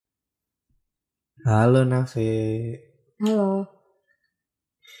Halo Nave, Halo,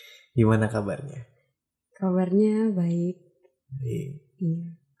 gimana kabarnya? kabarnya baik. Baik.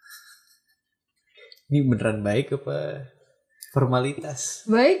 Iya. Ini beneran baik apa formalitas?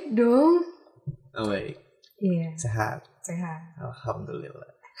 Baik dong. Oh baik, Iya, sehat. sehat.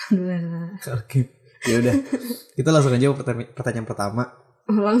 Alhamdulillah. Alhamdulillah. Oke, ya udah. Kita langsung aja pertanyaan pertama.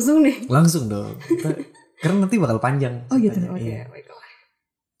 Oh, langsung nih. Langsung dong. Karena nanti bakal panjang. Oh gitu. ceritanya. Oke, Iya. baiklah.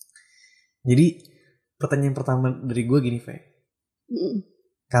 Jadi pertanyaan pertama dari gue gini, Ve. Mm.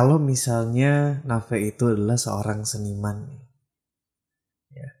 Kalau misalnya Nave itu adalah seorang seniman,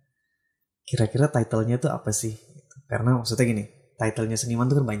 ya, kira-kira title-nya tuh apa sih? Karena maksudnya gini, title-nya seniman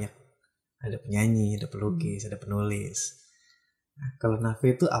tuh kan banyak. Ada penyanyi, ada pelukis, ada penulis. Nah, kalau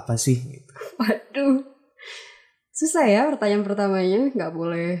Nave itu apa sih? Gitu. Waduh. Susah ya pertanyaan pertamanya. Nggak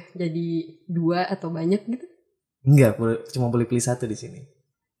boleh jadi 2 atau banyak gitu. Enggak, cuma boleh pilih satu di sini.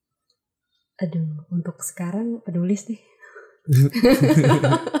 Aduh, untuk sekarang penulis nih.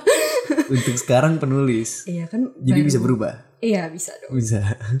 Untuk sekarang penulis. Iya kan. Jadi bisa berubah? Iya bisa dong. Bisa.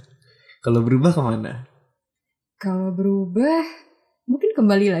 Kalau berubah kemana? Kalau berubah, mungkin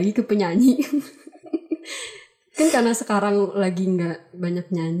kembali lagi ke penyanyi. Kan karena sekarang lagi nggak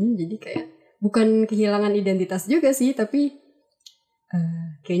banyak nyanyi, jadi kayak bukan kehilangan identitas juga sih, tapi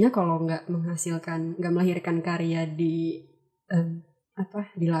kayaknya kalau nggak melahirkan karya di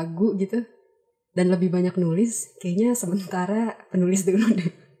di lagu gitu, dan lebih banyak nulis, kayaknya sementara penulis dulu deh.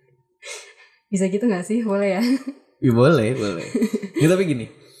 Bisa gitu nggak sih? Boleh ya? Ya boleh. Ya tapi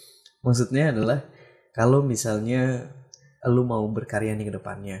gini, maksudnya adalah kalau misalnya lu mau berkarya nih ke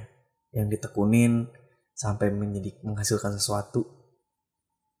depannya, yang ditekunin sampai menghasilkan sesuatu,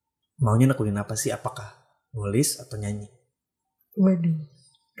 maunya nekunin apa sih? Apakah nulis atau nyanyi? Waduh,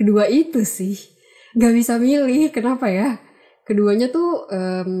 kedua itu sih nggak bisa milih. Kenapa ya? Keduanya tuh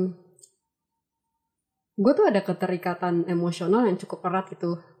gue tuh ada keterikatan emosional yang cukup erat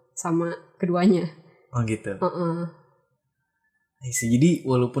gitu sama keduanya. Oh gitu. Jadi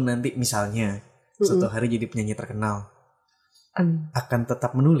walaupun nanti misalnya suatu hari jadi penyanyi terkenal, akan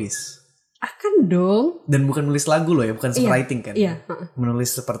tetap menulis. Akan dong. Dan bukan nulis lagu loh ya, bukan songwriting kan? Iya.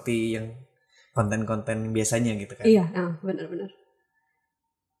 Menulis seperti yang konten-konten biasanya gitu kan? Iya, benar-benar.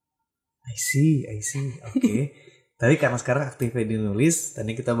 I see. Oke. Tapi karena sekarang aktifnya di nulis,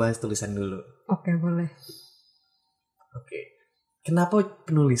 tadi kita bahas tulisan dulu. Oke, boleh. Oke. Kenapa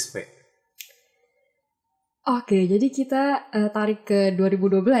penulis, Ve? Oke, jadi kita tarik ke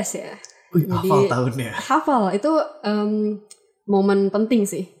 2012 ya. Wih, hafal tahunnya. Hafal, itu momen penting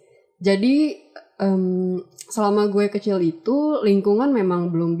sih. Jadi selama gue kecil itu, lingkungan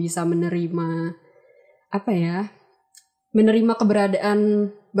memang belum bisa menerima menerima keberadaan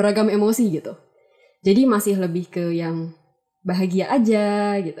beragam emosi gitu. Jadi masih lebih ke yang bahagia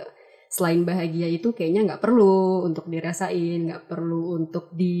aja gitu. Selain bahagia itu kayaknya nggak perlu untuk dirasain, nggak perlu untuk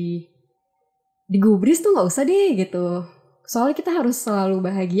digubris tuh nggak usah deh gitu. Soalnya kita harus selalu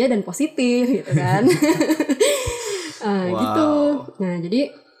bahagia dan positif gitu kan. Wow. Gitu. Nah jadi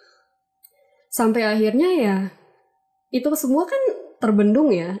sampai akhirnya ya itu semua kan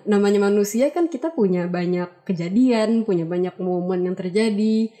terbendung ya. Namanya manusia kan kita punya banyak kejadian, punya banyak momen yang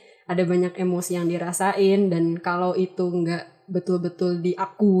terjadi, ada banyak emosi yang dirasain, dan kalau itu nggak betul-betul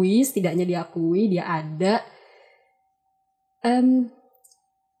diakui, setidaknya diakui dia ada,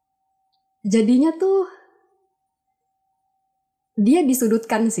 jadinya tuh dia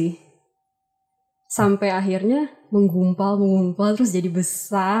disudutkan sih. Sampai akhirnya menggumpal terus jadi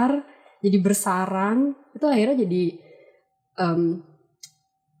besar, jadi bersarang. Itu akhirnya jadi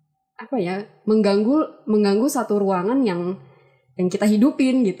mengganggu satu ruangan yang kita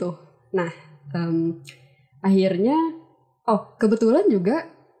hidupin gitu. Nah, akhirnya kebetulan juga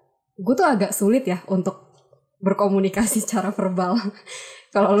gue tuh agak sulit ya untuk berkomunikasi secara verbal.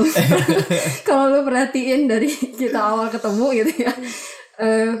 Kalau lu perhatiin dari kita awal ketemu gitu ya,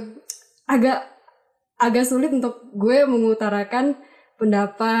 agak sulit untuk gue mengutarakan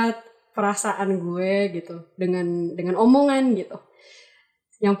pendapat, perasaan gue gitu dengan omongan gitu.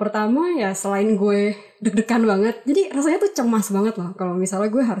 Yang pertama ya selain gue deg-degan banget, jadi rasanya tuh cemas banget loh kalau misalnya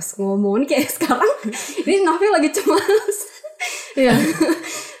gue harus ngomong kayak sekarang. Ini Nafi lagi cemas. Ya,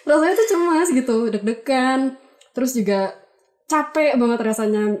 rasanya tuh cemas gitu, deg-degan, terus juga capek banget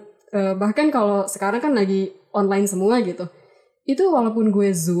rasanya. Bahkan kalau sekarang kan lagi online semua gitu, itu walaupun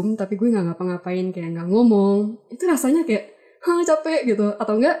gue Zoom tapi gue nggak ngapa-ngapain, kayak nggak ngomong, itu rasanya kayak capek gitu.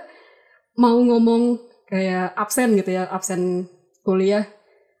 Atau enggak mau ngomong kayak absen gitu ya, absen kuliah,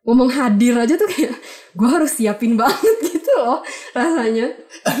 ngomong hadir aja tuh kayak gue harus siapin banget gitu loh rasanya.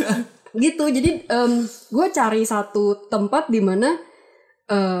 Gitu. Jadi gue cari satu tempat di mana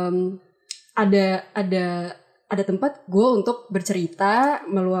ada tempat gue untuk bercerita,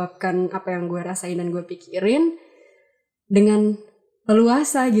 meluapkan apa yang gue rasain dan gue pikirin dengan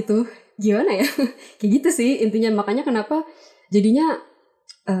leluasa gitu. Gimana ya? Kayak gitu sih intinya. Makanya kenapa jadinya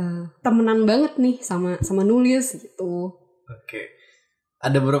temenan banget nih sama nulis gitu. Oke.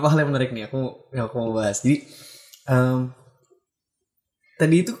 Ada beberapa hal yang menarik nih aku mau bahas. Jadi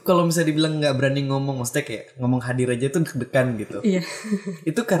tadi itu kalau misalnya dibilang nggak berani ngomong, maksudnya kayak ngomong hadir aja tuh deg-degan gitu. Iya.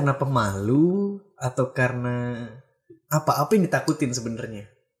 Itu karena pemalu atau karena apa yang ditakutin sebenarnya?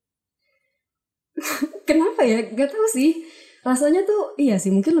 Kenapa ya? Gak tahu sih. Rasanya tuh iya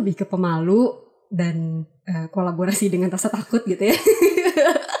sih mungkin lebih ke pemalu dan kolaborasi dengan rasa takut gitu ya.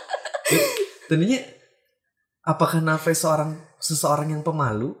 Tadinya apakah Nave seseorang yang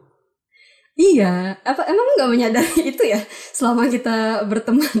pemalu? Iya, emang nggak menyadari itu ya selama kita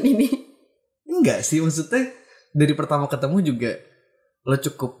berteman ini? Enggak sih, maksudnya dari pertama ketemu juga lo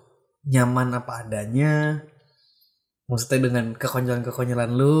cukup nyaman apa adanya. Maksudnya dengan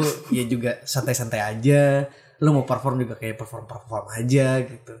kekonyolan lo ya juga santai-santai aja. Lo mau perform juga kayak perform aja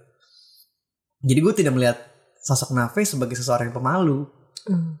gitu. Jadi gue tidak melihat sosok Nave sebagai seseorang yang pemalu.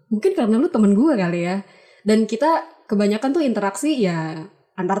 Mungkin karena lu temen gue kali ya. Dan kita kebanyakan tuh interaksi ya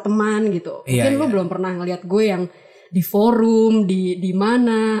antar teman gitu. Mungkin lu belum pernah ngeliat gue yang di forum, di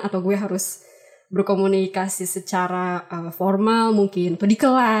mana, atau gue harus berkomunikasi secara formal mungkin, atau di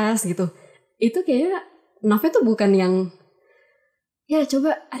kelas gitu. Itu kayak Nave tuh bukan yang ya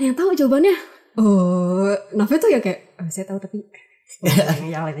coba ada yang tahu jawabannya. Oh, Nave tuh ya kayak saya tahu tapi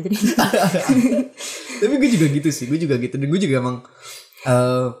nyalain aja deh. Tapi gue juga gitu sih, dan gue juga emang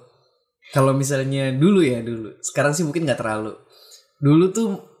kalau misalnya dulu, sekarang sih mungkin nggak terlalu. Dulu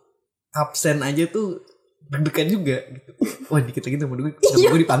tuh absen aja tuh deg-degan juga gitu. Wah dikit lagi sama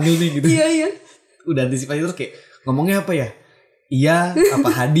gue dipanggil nih gitu. Iya. Udah antisipasi terus kayak ngomongnya apa ya? Iya, apa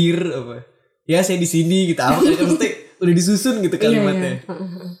hadir, apa? Ya saya di sini gitu. Apa kan maksudnya udah disusun gitu kalimatnya. Iya.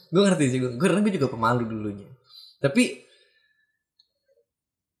 Gue ngerti sih, karena gue juga pemalu dulunya. Tapi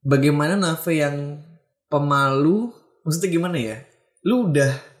bagaimana Nave yang pemalu? Maksudnya gimana ya? Lu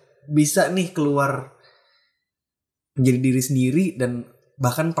udah bisa nih keluar menjadi diri sendiri dan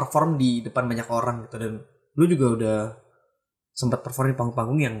bahkan perform di depan banyak orang gitu, dan lu juga udah sempat perform di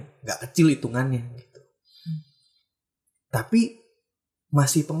panggung-panggung yang gak kecil hitungannya gitu. Tapi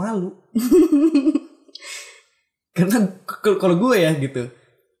masih pemalu. Karena kalau gue ya gitu,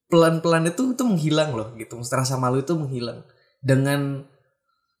 pelan-pelan itu menghilang loh gitu. Rasa malu itu menghilang dengan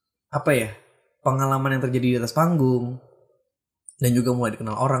apa ya, pengalaman yang terjadi di atas panggung dan juga mulai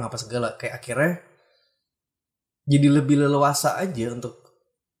dikenal orang apa segala, kayak akhirnya jadi lebih leluasa aja untuk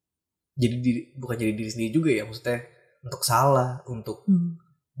bukan jadi diri sendiri juga ya, maksudnya untuk salah, untuk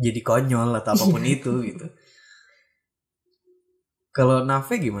jadi konyol atau apapun itu gitu. Kalau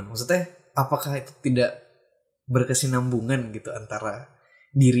Nave gimana? Maksudnya apakah itu tidak berkesinambungan gitu antara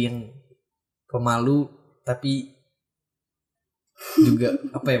diri yang pemalu tapi juga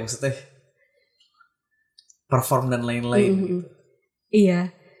apa ya, maksudnya perform dan lain-lain gitu.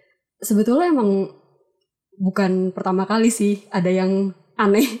 Iya. Sebetulnya emang bukan pertama kali sih ada yang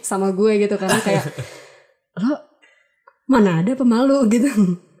aneh sama gue gitu, karena kayak lo mana ada pemalu gitu.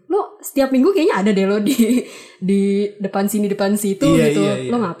 Lo setiap minggu kayaknya ada deh lo di depan sini depan situ gitu. Iya.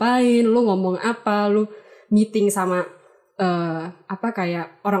 Lo ngapain? Lo ngomong apa? Lo meeting sama apa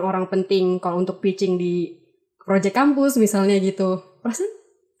kayak orang-orang penting kalau untuk pitching di project kampus misalnya gitu. Perasaan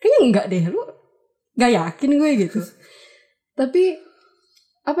kayaknya enggak deh. Lo gak yakin gue gitu. Tapi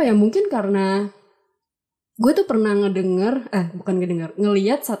apa ya, mungkin karena gue tuh pernah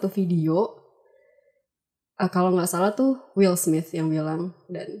ngeliat satu video, kalau nggak salah tuh Will Smith yang bilang,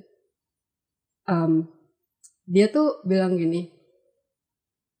 dan dia tuh bilang gini,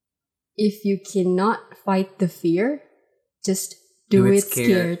 if you cannot fight the fear, just do it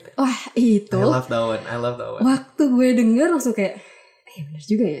scared. Wah itu. I love that one. Waktu gue denger langsung kayak, bener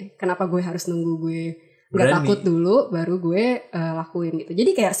juga ya. Kenapa gue harus nunggu gue nggak takut dulu baru gue lakuin gitu.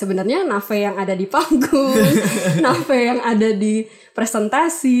 Jadi kayak sebenarnya Nave yang ada di panggung, Nave yang ada di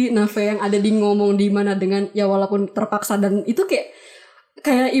presentasi, Nave yang ada di ngomong di mana dengan ya walaupun terpaksa, dan itu kayak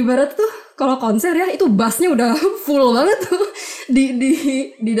ibarat tuh kalau konser ya itu bassnya udah full banget tuh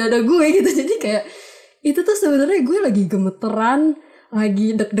di dada gue gitu. Jadi kayak itu tuh sebenarnya gue lagi gemeteran,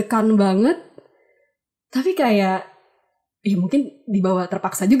 lagi deg-degan banget, tapi kayak mungkin dibawa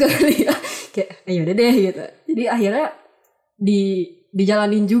terpaksa juga kali ya, kayak udah deh gitu. Jadi akhirnya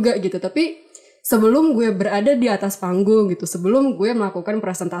dijalanin juga gitu. Tapi sebelum gue berada di atas panggung gitu, sebelum gue melakukan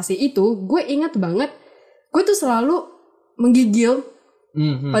presentasi itu, gue ingat banget gue tuh selalu menggigil.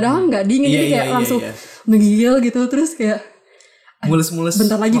 Padahal nggak dingin, jadi kayak langsung menggigil gitu. Terus kayak mulus-mulus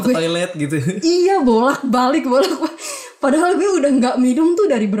bentar lagi mau ke gue toilet gitu. Iya, bolak-balik. Padahal gue udah nggak minum tuh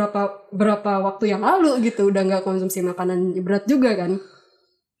dari berapa waktu yang lalu gitu, udah nggak konsumsi makanan berat juga kan.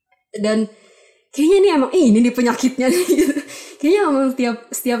 Dan kayaknya ini emang ini nih penyakitnya nih gitu. Kayaknya emang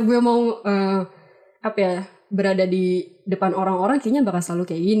setiap gue mau berada di depan orang-orang kayaknya bakal selalu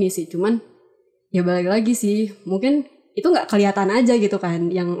kayak gini sih. Cuman ya balik lagi sih, mungkin itu nggak kelihatan aja gitu kan.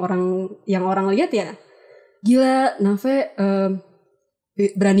 Yang orang lihat ya, gila Nave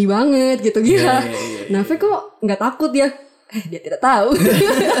berani banget gitu, gila. Nave kok nggak takut ya? Dia tidak tahu.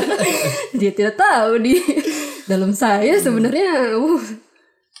 Dia tidak tahu di dalam saya sebenarnya.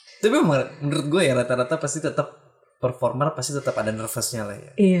 Tapi menurut gue ya rata-rata pasti tetap performer pasti tetap ada nervousnya lah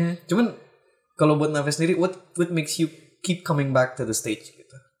ya. Iya. Cuman kalau buat Nave sendiri, what makes you keep coming back to the stage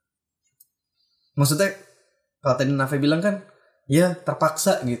gitu? Maksudnya kalau tadi Nave bilang kan, ya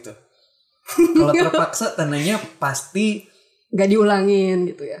terpaksa gitu. Kalau terpaksa tandanya pasti nggak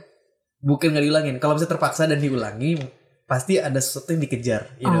diulangin gitu ya. Bukan nggak diulangin. Kalau misalnya terpaksa dan diulangi, pasti ada sesuatu yang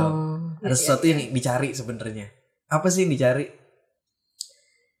dikejar, you know. Ada sesuatu yang dicari sebenarnya. Apa sih yang dicari?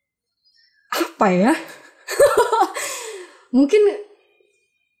 Apa ya?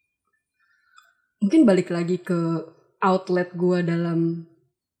 mungkin balik lagi ke outlet gue dalam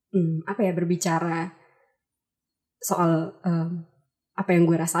berbicara soal apa yang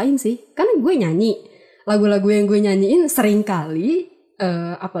gue rasain sih. Karena gue nyanyi lagu-lagu yang gue nyanyiin sering kali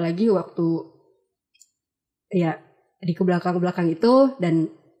apalagi waktu ya di belakang itu dan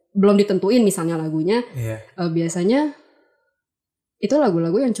belum ditentuin misalnya lagunya, biasanya itu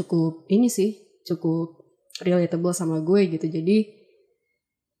lagu-lagu yang cukup relatable sama gue gitu. Jadi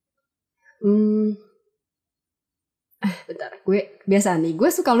bentar, gue biasa nih, gue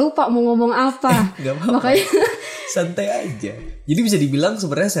suka lupa mau ngomong apa. Gak apa-apa. Makanya santai aja. Jadi bisa dibilang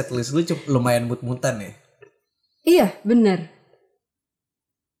sebenarnya setlist lu lumayan mut-mutan ya. Iya, benar.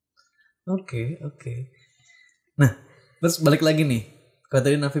 Oke. Nah, terus balik lagi nih. Kalau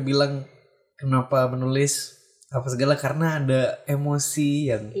tadi Nafi bilang kenapa menulis apa segala karena ada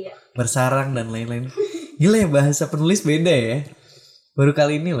emosi yang bersarang dan lain-lain. Gila ya, bahasa penulis beda ya. Baru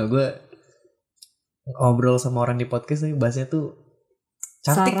kali ini loh gue ngobrol sama orang di podcast nih, bahasanya tuh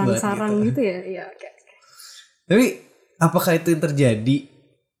cantik banget. Sarang gitu ya. Iya, oke. Tapi apakah itu yang terjadi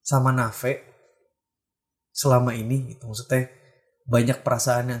sama Nave selama ini gitu? Maksudnya banyak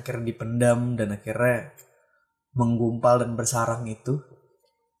perasaan yang akhirnya dipendam dan akhirnya menggumpal dan bersarang itu?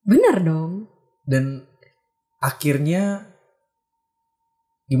 Benar dong. Dan akhirnya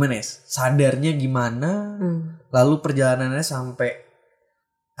gimana ya? Sadarnya gimana? Lalu perjalanannya sampai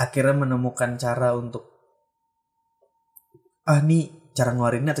akhirnya menemukan cara untuk nih cara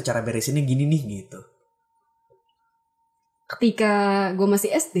ngeluarinnya atau cara beresinnya gini nih gitu. Ketika gue masih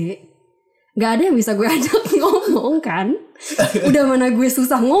SD, gak ada yang bisa gue ajak ngomong kan. Udah mana gue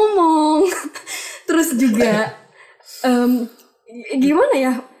susah ngomong. Terus juga gimana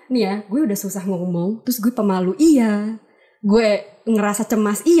ya, nih ya, gue udah susah ngomong, terus gue pemalu iya, gue ngerasa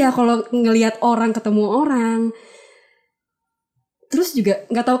cemas iya kalau ngelihat orang, ketemu orang. Terus juga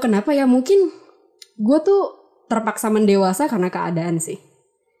nggak tahu kenapa ya, mungkin gue tuh terpaksa mendewasa karena keadaan sih.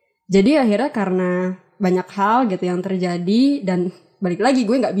 Jadi akhirnya karena banyak hal gitu yang terjadi, dan balik lagi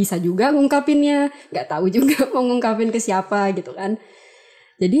gue nggak bisa juga ngungkapinnya, nggak tahu juga mau ngungkapin ke siapa gitu kan.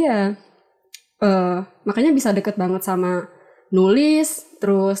 Jadi ya makanya bisa deket banget sama nulis,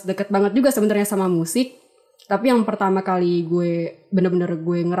 terus deket banget juga sebenarnya sama musik. Tapi yang pertama kali gue bener-bener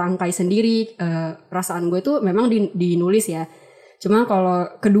gue ngerangkai sendiri perasaan gue tuh memang di nulis ya. Cuma kalau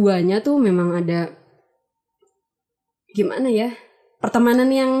keduanya tuh memang ada gimana ya, pertemanan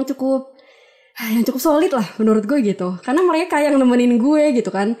yang cukup solid lah menurut gue gitu. Karena mereka yang nemenin gue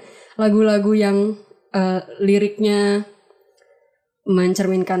gitu kan. Lagu-lagu yang liriknya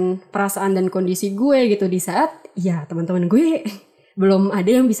mencerminkan perasaan dan kondisi gue gitu di saat ya teman-teman gue belum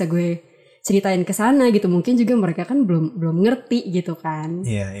ada yang bisa gue ceritain ke sana gitu. Mungkin juga mereka kan belum ngerti gitu kan.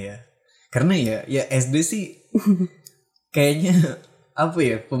 Iya. Karena ya SD sih kayaknya apa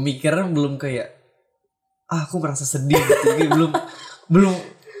ya, pemikiran belum kayak aku merasa sedih gitu. belum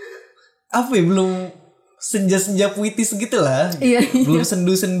senja-senja puitis gitu lah. Iya. Belum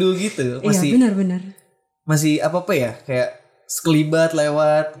sendu-sendu gitu. Masih benar. Masih apa ya, kayak sekelibat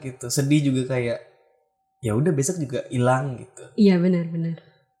lewat gitu. Sedih juga kayak ya udah besok juga hilang gitu. Iya, benar.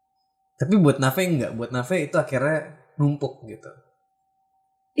 Tapi buat Nave enggak, buat Nave itu akhirnya numpuk gitu.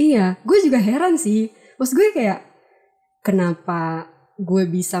 Iya, gue juga heran sih. Maksud gue kayak kenapa gue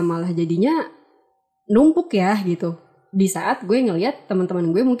bisa malah jadinya numpuk ya gitu. Di saat gue ngelihat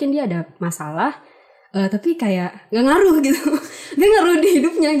teman-teman gue mungkin dia ada masalah, tapi kayak gak ngaruh gitu. Gak ngaruh di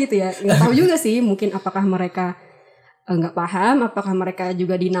hidupnya gitu ya. Gak tahu juga sih, mungkin apakah mereka nggak paham, apakah mereka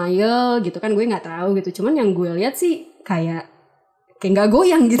juga denial gitu kan, gue nggak tahu gitu. Cuman yang gue lihat sih kayak nggak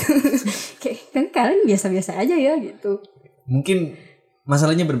goyang gitu. Kayak kan kalian biasa-biasa aja ya gitu. Mungkin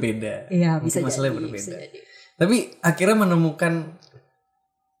masalahnya berbeda. Iya, Mungkin bisa masalahnya jadi, berbeda. bisa jadi. Tapi akhirnya menemukan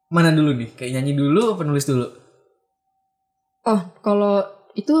mana dulu nih? Kayak nyanyi dulu apa nulis dulu? Oh, kalau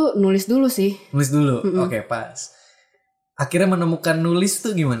itu nulis dulu sih. Nulis dulu. Oke, pas. Akhirnya menemukan nulis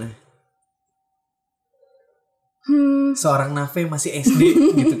tuh gimana? Seorang Nave masih SD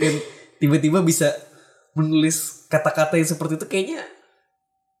gitu kan, tiba-tiba bisa menulis kata-kata yang seperti itu, kayaknya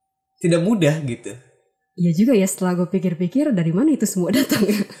tidak mudah gitu. Iya juga ya, setelah gue pikir-pikir dari mana itu semua datang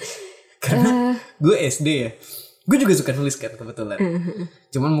ya. Karena gue SD ya, gue juga suka nulis kan kebetulan.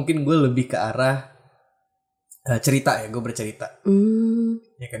 Cuman mungkin gue lebih ke arah cerita ya, gue bercerita.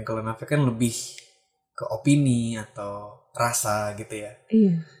 Ya kan, kalau Nave kan lebih ke opini atau rasa gitu ya.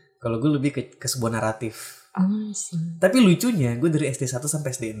 Iya. Kalau gue lebih ke sebuah naratif. Sih. Tapi lucunya gue dari SD 1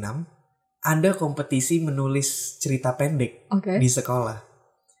 sampai SD 6 ada kompetisi menulis cerita pendek di sekolah.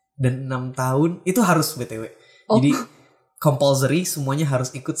 Dan 6 tahun itu harus BTW. Jadi compulsory, semuanya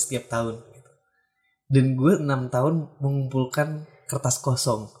harus ikut setiap tahun gitu. Dan gue 6 tahun mengumpulkan kertas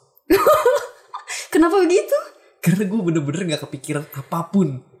kosong. Kenapa begitu? Karena gue bener-bener gak kepikiran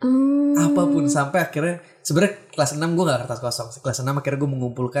apapun. Apapun. Sampai akhirnya sebenarnya kelas 6 gue gak kertas kosong. Kelas 6 akhirnya gue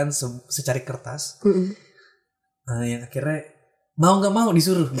mengumpulkan secari kertas. Yang akhirnya mau gak mau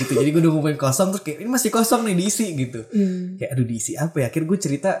disuruh gitu. Jadi gue udah ngumpulin kosong, terus kayak ini masih kosong nih, diisi gitu. Kayak aduh diisi apa ya. Akhirnya gue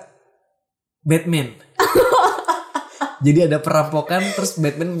cerita Batman. Jadi ada perampokan, terus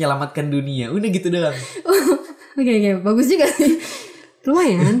Batman menyelamatkan dunia. Udah gitu doang. Oke, bagus juga sih.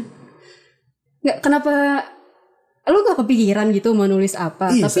 Lumayan. Nggak, kenapa lu gak kepikiran gitu mau nulis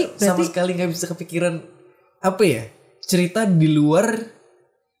apa? Iya, tapi sama sekali gak bisa kepikiran apa ya, cerita di luar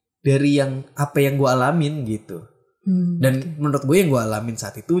dari yang apa yang gue alamin gitu. Dan menurut gue yang gue alamin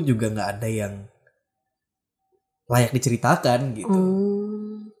saat itu juga gak ada yang layak diceritakan gitu.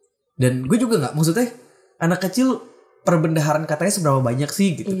 Dan gue juga gak, maksudnya anak kecil perbendaharaan katanya seberapa banyak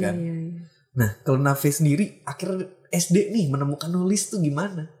sih gitu kan. Iya. Nah kalau Nave sendiri akhirnya SD nih menemukan nulis tuh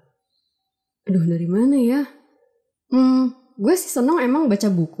gimana? Aduh, dari mana ya? Gue sih seneng emang baca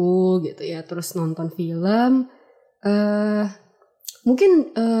buku gitu ya, terus nonton film. Mungkin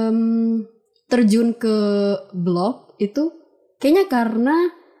terjun ke blog itu kayaknya karena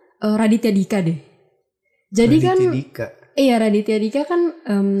Raditya Dika deh. Jadi Raditya Dika. Iya, Raditya Dika kan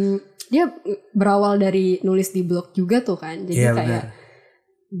dia berawal dari nulis di blog juga tuh kan. Jadi kayak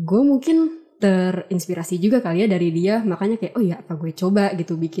gue mungkin terinspirasi juga kali ya dari dia. Makanya kayak oh ya apa gue coba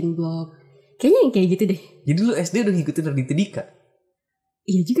gitu bikin blog. Kayaknya yang kayak gitu deh. Jadi lu SD udah ngikutin Raditya Dika?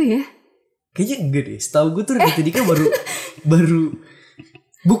 Iya juga ya. Kayaknya enggak deh. Setahu gue tuh Raditya Dika baru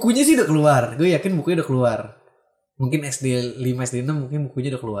bukunya sih udah keluar. Gue yakin bukunya udah keluar. Mungkin SD 5, SD 6 mungkin bukunya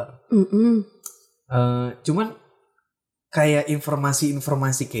udah keluar. Cuman kayak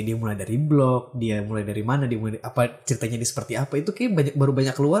informasi-informasi kayak dia mulai dari blog, dia mulai dari mana, dia mulai apa ceritanya dia seperti apa, itu kayak baru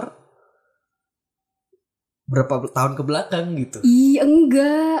banyak keluar berapa tahun ke belakang gitu. Iya,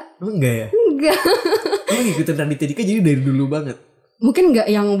 enggak. Enggak ya? Enggak. Lu ngikutin Raditya Dika jadi dari dulu banget? Mungkin enggak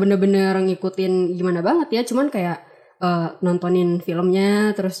yang bener-bener ngikutin gimana banget ya, cuman kayak nontonin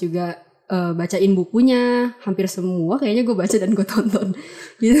filmnya, terus juga bacain bukunya, hampir semua kayaknya gue baca dan gue tonton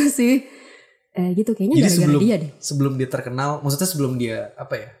gitu sih. Gitu kayaknya gara-gara dia deh. Sebelum dia terkenal, maksudnya sebelum dia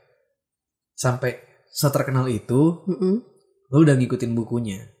apa ya, sampai seterkenal itu, lu udah ngikutin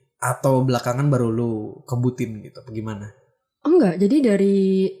bukunya? Atau belakangan baru lu kebutin gitu, apa gimana? Oh enggak, jadi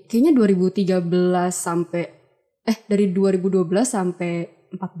dari kayaknya 2013 sampai dari 2012 sampai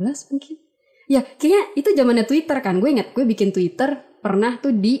 14 mungkin. Ya kayaknya itu zamannya Twitter kan. Gue ingat gue bikin Twitter pernah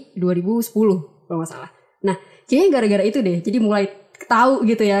tuh di 2010 kalau nggak salah. Nah kayaknya gara-gara itu deh. Jadi mulai tahu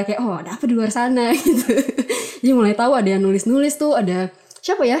gitu ya, kayak oh ada apa di luar sana gitu. Jadi mulai tahu ada yang nulis-nulis tuh, ada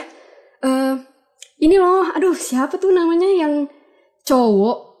siapa ya? Ini loh, aduh siapa tuh namanya yang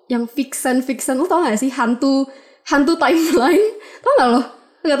cowok yang fiction, lo tau gak sih hantu timeline? Tau gak lo?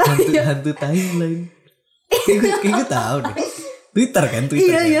 Gak tau ya. Hantu timeline. Kayak gue tau deh. Twitter kan?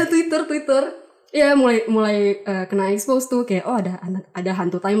 Iya Twitter. Ya mulai kena expose tuh kayak oh ada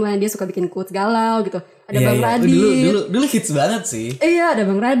hantu timeline, dia suka bikin quotes galau gitu. Ada Bang Radit. Dulu hits banget sih. Iya, ada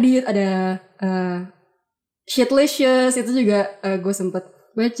Bang Radit, ada Shitlicious itu juga gue sempet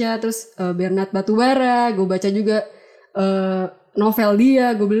baca, terus Bernard Batubara gue baca juga, novel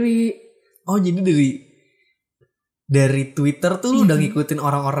dia gue beli. Oh jadi dari Twitter tuh lu udah ngikutin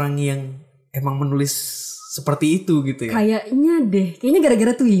orang-orang yang emang menulis seperti itu gitu ya? Kayaknya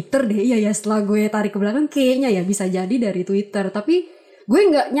gara-gara Twitter deh. Iya ya, setelah gue tarik ke belakang kayaknya ya bisa jadi dari Twitter. Tapi gue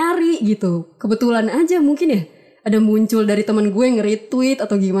gak nyari gitu, kebetulan aja mungkin ya. ada muncul dari teman gue nge-retweet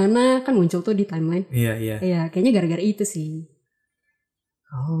atau gimana, kan muncul tuh di timeline. Iya, iya. Iya, kayaknya gara-gara itu sih.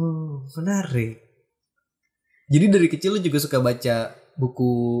 Oh, menarik. Jadi dari kecil lu juga suka baca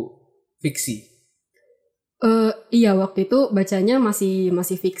buku fiksi? Iya, waktu itu bacanya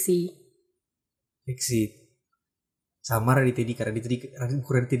masih fiksi. Fiksi. Sama Raditya Dika.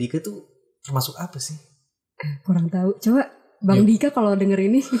 Raditya Dika tuh termasuk apa sih? Kurang tahu. Coba Bang Dika kalau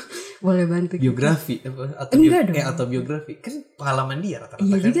denger ini boleh bantu. Biografi atau Enggak dong. autobiografi. Kan pengalaman dia rata-rata.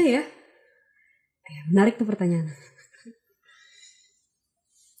 Iya kan? juga ya. Menarik tuh pertanyaan.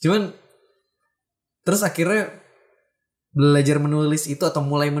 Cuman terus akhirnya belajar menulis itu atau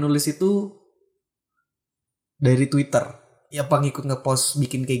mulai menulis itu dari Twitter. Ya apa ngikut ngepost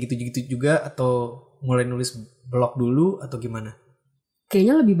bikin kayak gitu-gitu juga atau mulai nulis blog dulu atau gimana?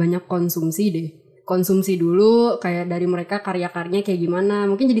 Kayaknya lebih banyak konsumsi deh. Konsumsi dulu kayak dari mereka karya-karyanya kayak gimana.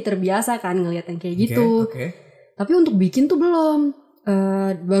 Mungkin jadi terbiasa kan ngeliat yang kayak gitu. Okay. Tapi untuk bikin tuh belum.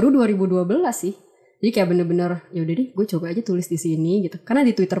 Baru 2012 sih. Jadi kayak bener-bener ya udah deh gue coba aja tulis di sini gitu. Karena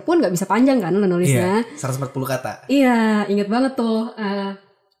di Twitter pun gak bisa panjang kan lo nulisnya. Iya, 140 kata. Iya, inget banget tuh.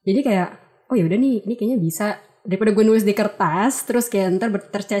 Jadi kayak oh ya udah nih ini kayaknya bisa. Daripada gue nulis di kertas terus kayak ntar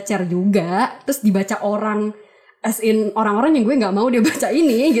tercecer juga. Terus dibaca orang. As in orang-orang yang gue gak mau dia baca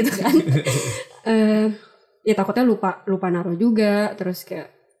ini gitu kan. Ya takutnya lupa naruh juga. Terus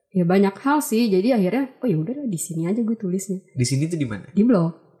kayak ya banyak hal sih. Jadi akhirnya oh ya udah di sini aja gue tulisnya. Di sini tuh di mana? Di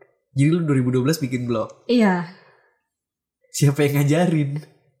blog. Jadi lu 2012 bikin blog? Iya. Siapa yang ngajarin?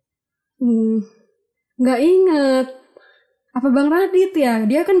 Nggak inget. Apa Bang Radit ya?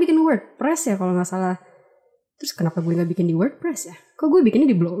 Dia kan bikin WordPress ya kalau nggak salah. Terus kenapa gue nggak bikin di WordPress ya? Kok gue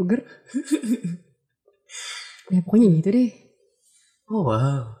bikinnya di Blogger? Ya pokoknya gitu deh. Oh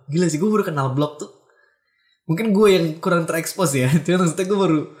wow, gila sih gue baru kenal blog tuh. Mungkin gue yang kurang terekspos ya. Cuma maksudnya gue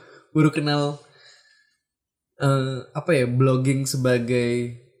baru kenal blogging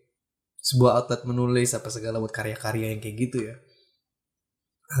sebagai sebuah outlet menulis apa segala buat karya-karya yang kayak gitu ya.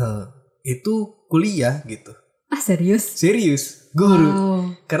 Itu kuliah gitu. Ah serius? Serius, gue baru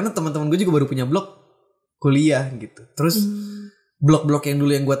karena teman-teman gue juga baru punya blog kuliah gitu. Terus blog-blog yang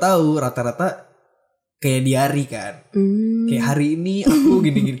dulu yang gue tahu rata-rata kayak diary kan. Kayak hari ini aku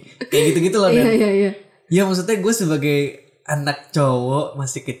gini-gini. Kayak gitu-gitu loh. Iya. Ya maksudnya gue sebagai anak cowok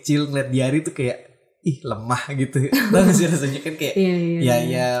masih kecil ngeliat diary tuh kayak ih lemah gitu. Tau gak sih rasanya kan kayak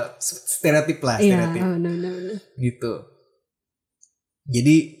ya stereotip lah. Stereotip. Iya, no. Gitu.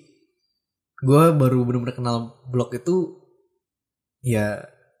 Jadi gue baru benar-benar kenal blog itu ya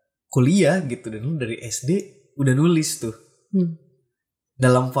kuliah gitu. Dan lu dari SD udah nulis tuh.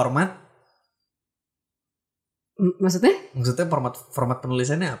 Dalam format Maksudnya format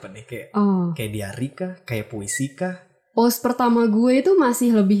penulisannya apa nih? Kayak diary kah? Kayak puisi kah? Post pertama gue itu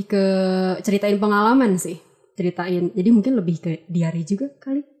masih lebih ke ceritain pengalaman sih. Jadi mungkin lebih ke diary juga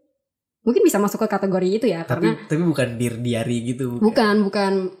kali. Mungkin bisa masuk ke kategori itu ya. Tapi bukan diary gitu. Bukan.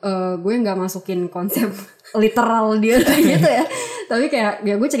 Gue gak masukin konsep literal diary gitu ya. Tapi kayak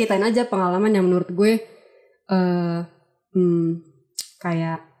ya gue ceritain aja pengalaman yang menurut gue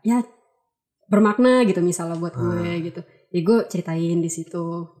kayak ya bermakna gitu misalnya buat gue gitu. Ya gue ceritain di situ.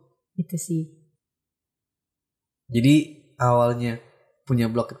 Itu sih. Jadi awalnya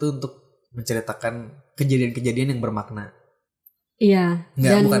punya blog itu untuk menceritakan kejadian-kejadian yang bermakna. Iya.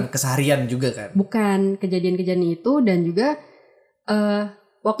 Bukan keseharian juga kan? Bukan kejadian-kejadian itu dan juga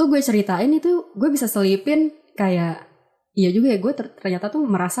waktu gue ceritain itu gue bisa selipin kayak iya juga ya gue ternyata tuh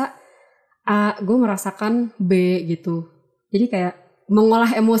merasa A, gue merasakan B gitu. Jadi kayak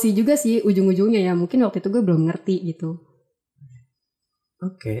mengolah emosi juga sih ujung-ujungnya ya. Mungkin waktu itu gue belum ngerti gitu.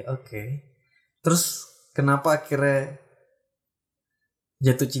 Oke. Terus kenapa akhirnya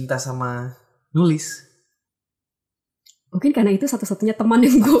jatuh cinta sama nulis? Mungkin karena itu satu-satunya teman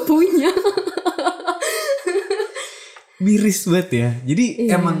yang gue punya. Miris banget ya.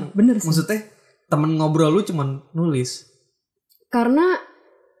 Jadi emang bener sih. Maksudnya temen ngobrol lu cuman nulis? Karena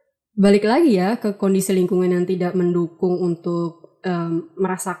balik lagi ya ke kondisi lingkungan yang tidak mendukung untuk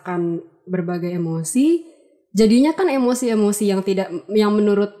merasakan berbagai emosi. Jadinya kan emosi-emosi yang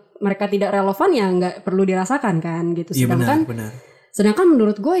menurut mereka tidak relevan ya nggak perlu dirasakan kan gitu. Sedangkan benar. Sedangkan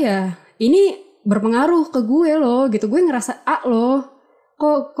menurut gue ya ini berpengaruh ke gue loh gitu. Gue ngerasa loh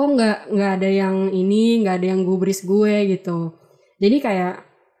kok nggak ada yang ini, nggak ada yang gubris gue gitu. Jadi kayak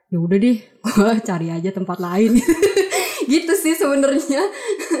ya udah deh gue cari aja tempat lain. Gitu sih sebenarnya.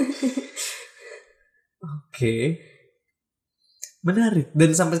 Oke. Menarik.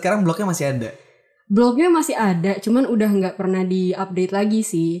 Dan sampai sekarang blognya masih ada? Blognya masih ada, cuman udah nggak pernah di-update lagi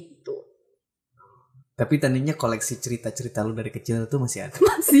sih. Tuh. Tapi tadinya koleksi cerita-cerita lu dari kecil itu masih ada?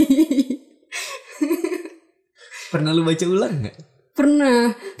 Masih. Pernah lu baca ulang gak?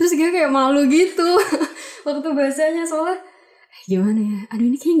 Pernah. Terus gue kayak malu gitu waktu bacanya, soalnya gimana ya, aduh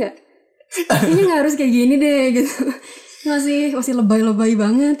ini kayaknya gak harus kayak gini deh gitu. Masih lebay-lebay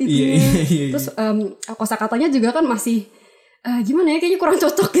banget itunya. Iya. Terus kosakatanya juga kan masih gimana ya, kayaknya kurang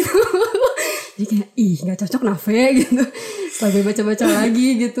cocok gitu. Jadi kayak gak cocok Nave gitu. Setelah gue baca-baca lagi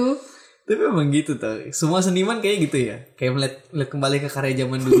gitu. Tapi memang gitu tau, semua seniman kayak gitu ya. Kayak melihat kembali ke karya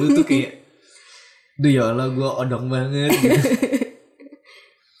zaman dulu tuh kayak duh ya Allah gue odong banget gitu.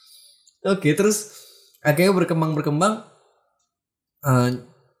 Oke, terus akhirnya berkembang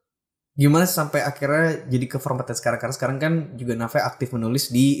gimana sampai akhirnya jadi ke formatnya sekarang. Karena sekarang kan juga Nave aktif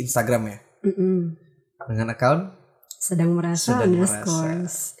menulis di Instagram ya. Dengan account sedang merasa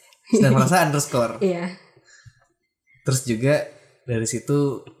underscore. Iya. Terus juga dari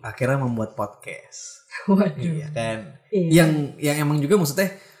situ akhirnya membuat podcast. Waduh. Iya kan. Iya. Yang emang juga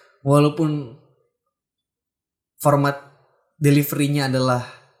maksudnya walaupun format delivery-nya adalah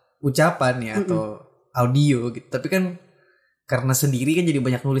ucapan ya atau audio gitu, tapi kan karena sendiri kan jadi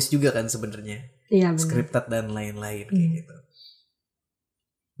banyak nulis juga kan sebenarnya. Iya, benar. Scripted dan lain-lain kayak gitu.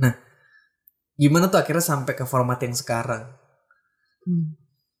 Nah, gimana tuh akhirnya sampai ke format yang sekarang?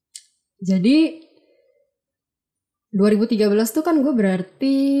 Jadi 2013 tuh kan gue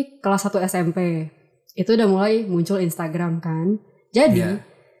berarti kelas 1 SMP. Itu udah mulai muncul Instagram kan. Jadi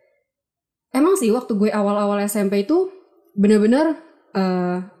emang sih waktu gue awal-awal SMP itu bener-bener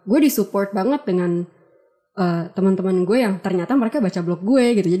gue disupport banget dengan teman-teman gue yang ternyata mereka baca blog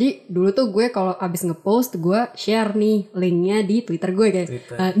gue gitu. Jadi dulu tuh gue kalau abis ngepost gue share nih linknya di Twitter gue kayak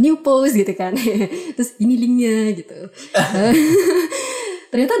new post gitu kan. Terus ini linknya gitu.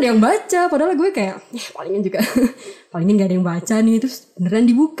 Ternyata ada yang baca, padahal gue kayak palingan gak ada yang baca nih. Terus beneran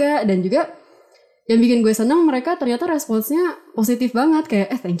dibuka, dan juga yang bikin gue senang mereka ternyata responsnya positif banget,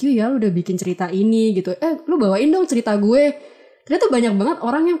 kayak thank you ya lu udah bikin cerita ini gitu, lu bawain dong cerita gue. Ternyata banyak banget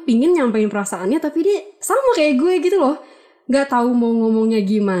orang yang pingin nyampein perasaannya tapi dia sama kayak gue gitu loh, nggak tahu mau ngomongnya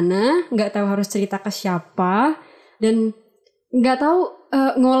gimana, nggak tahu harus cerita ke siapa, dan nggak tahu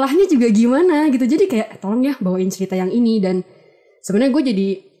ngolahnya juga gimana gitu. Jadi kayak tolong ya bawain cerita yang ini. Dan sebenarnya gue jadi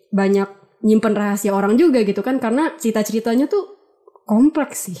banyak nyimpen rahasia orang juga gitu kan, karena cerita-ceritanya tuh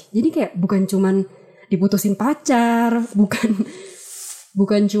kompleks sih. Jadi kayak bukan cuman diputusin pacar,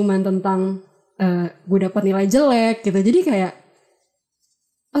 bukan cuman tentang gue dapat nilai jelek gitu. Jadi kayak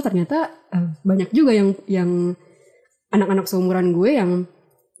ternyata banyak juga yang anak-anak seumuran gue yang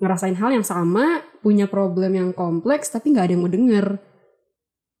ngerasain hal yang sama, punya problem yang kompleks tapi nggak ada yang mau denger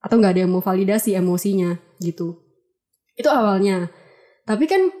atau nggak ada yang mau validasi emosinya gitu. Itu awalnya. Tapi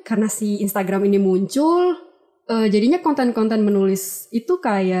kan karena si Instagram ini muncul, jadinya konten-konten menulis itu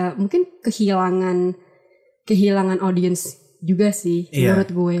kayak mungkin kehilangan audiens juga sih,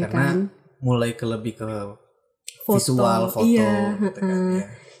 menurut gue kan. Karena mulai lebih ke visual, foto gitu kan.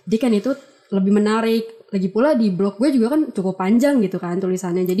 Jadi kan itu lebih menarik. Lagi pula di blog gue juga kan cukup panjang gitu kan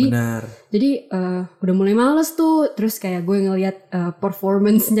tulisannya. Jadi udah mulai males tuh. Terus kayak gue ngeliat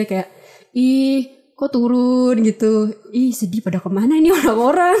performance-nya kayak kok turun gitu, sedih pada kemana ini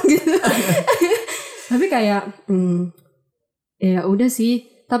orang-orang gitu. Tapi kayak ya udah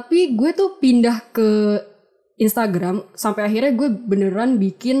sih. Tapi gue tuh pindah ke Instagram sampai akhirnya gue beneran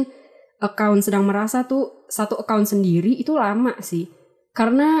bikin account Sedang Merasa tuh, satu account sendiri itu lama sih.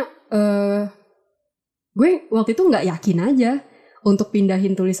 Karena gue waktu itu nggak yakin aja untuk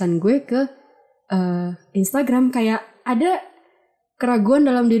pindahin tulisan gue ke Instagram. Kayak ada keraguan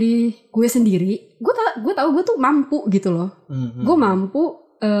dalam diri gue sendiri. Gue tahu gue tuh mampu gitu loh. Gue mampu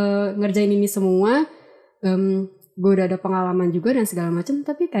ngerjain ini semua. Gue udah ada pengalaman juga dan segala macam.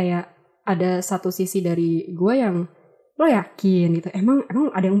 Tapi kayak ada satu sisi dari gue yang lo yakin gitu. Emang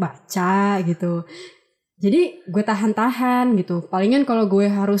ada yang baca gitu. Jadi gue tahan-tahan gitu. Palingan kalau gue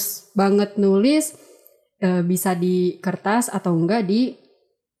harus banget nulis, bisa di kertas atau enggak di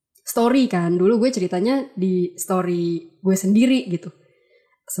story kan. Dulu gue ceritanya di story gue sendiri gitu.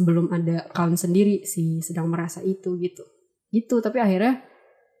 Sebelum ada account sendiri si Sedang Merasa itu gitu. Gitu, tapi akhirnya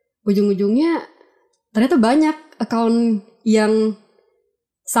ujung-ujungnya ternyata banyak account yang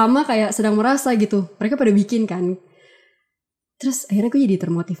sama kayak Sedang Merasa gitu. Mereka pada bikin kan. Terus akhirnya gue jadi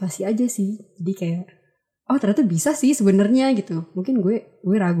termotivasi aja sih. Jadi kayak ternyata bisa sih sebenarnya gitu. Mungkin gue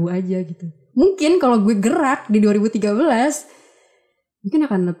ragu aja gitu. Mungkin kalau gue gerak di 2013 mungkin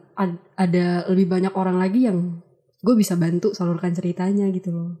akan ada lebih banyak orang lagi yang gue bisa bantu salurkan ceritanya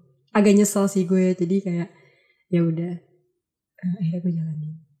gitu loh. Agak nyesel sih gue, jadi kayak ya udah akhirnya gue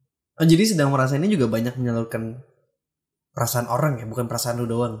jalanin. Jadi Sedang Merasa ini juga banyak menyalurkan perasaan orang ya, bukan perasaan lu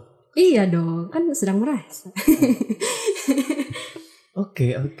doang. Iya dong, kan sedang merasa.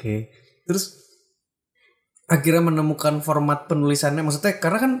 Oke. Terus akhirnya menemukan format penulisannya, maksudnya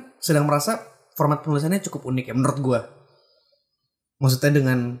karena kan sedang merasa format penulisannya cukup unik ya menurut gue. Maksudnya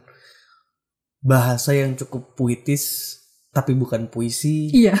dengan bahasa yang cukup puitis tapi bukan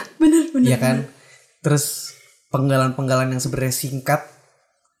puisi. Iya, benar. Iya kan? Terus penggalan-penggalan yang sebenarnya singkat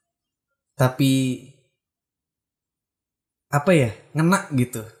tapi apa ya, ngena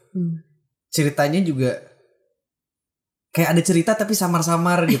gitu. Ceritanya juga kayak ada cerita tapi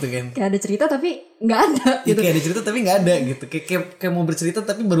samar-samar gitu kan. Kayak ada cerita tapi nggak ada gitu. Kayak ada cerita tapi nggak ada gitu. Kayak mau bercerita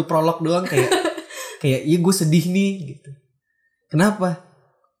tapi baru prolog doang, kayak iya gue sedih nih gitu. Kenapa?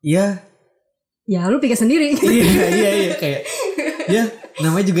 Ya lu pikir sendiri. iya kayak ya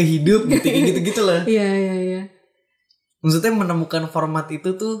namanya juga hidup gitu, kayak gitu-gitu lah. Iya. Maksudnya menemukan format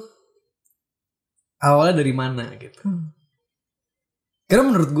itu tuh awalnya dari mana gitu. Karena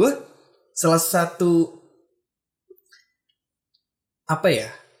menurut gue salah satu apa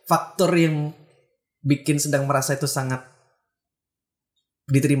ya, faktor yang bikin sedang merasa itu sangat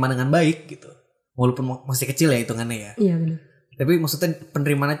diterima dengan baik gitu. Walaupun masih kecil ya hitungannya ya. Iya benar. Tapi maksudnya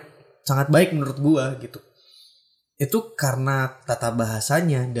penerimaannya sangat baik menurut gue gitu. Itu karena tata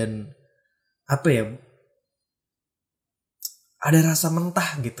bahasanya dan apa ya, ada rasa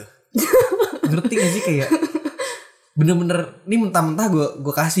mentah gitu. Ngerti gak sih, kayak bener-bener ini mentah-mentah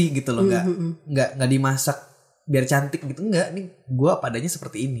gue kasih gitu loh, nggak dimasak biar cantik gitu, nggak, nih gue apa adanya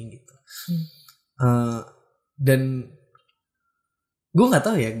seperti ini gitu. Dan gue nggak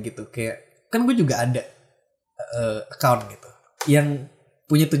tahu ya gitu, kayak kan gue juga ada account gitu yang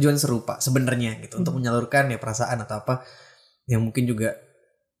punya tujuan serupa sebenarnya gitu, untuk menyalurkan ya perasaan atau apa yang mungkin juga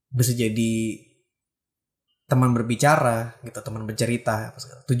bisa jadi teman berbicara gitu, teman bercerita,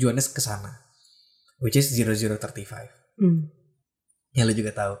 tujuannya ke sana, which is 0035. Ya lu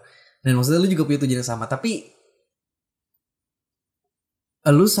juga tahu. Dan maksudnya lu juga punya tujuan yang sama, tapi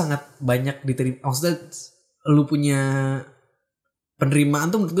lu sangat banyak diterima, maksudnya lu punya penerimaan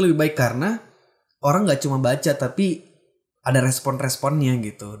tuh menurut gue lebih baik karena orang nggak cuma baca tapi ada respon-responnya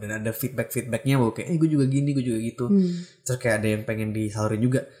gitu, dan ada feedback-feedbacknya bahwa kayak gue juga gini, gue juga gitu. Terus kayak ada yang pengen disalurin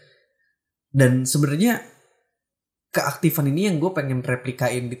juga. Dan sebenarnya keaktifan ini yang gue pengen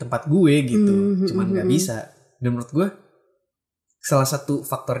replikain di tempat gue gitu, cuman nggak bisa. Dan menurut gue salah satu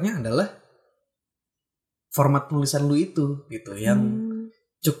faktornya adalah format tulisan lu itu gitu, yang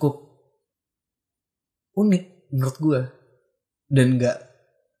cukup unik menurut gue, dan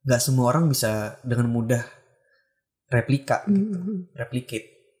nggak semua orang bisa dengan mudah replika gitu, replicate.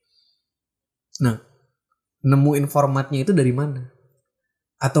 Nah, nemuin formatnya itu dari mana?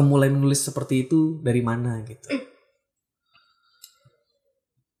 Atau mulai menulis seperti itu dari mana gitu?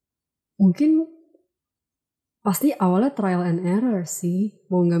 Mungkin pasti awalnya trial and error sih,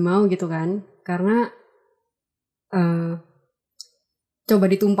 mau nggak mau gitu kan, karena coba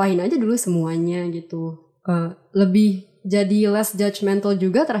ditumpahin aja dulu semuanya gitu, lebih jadi less judgmental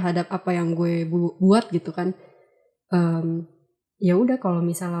juga terhadap apa yang gue buat gitu kan. Ya udah, kalau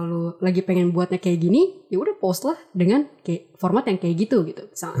misalnya lu lagi pengen buatnya kayak gini, ya udah post lah dengan kayak format yang kayak gitu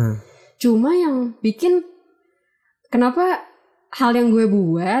misalnya. Cuma yang bikin kenapa hal yang gue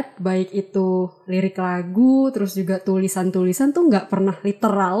buat, baik itu lirik lagu, terus juga tulisan-tulisan tuh nggak pernah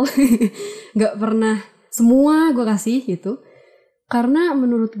literal, nggak pernah semua gue kasih gitu. Karena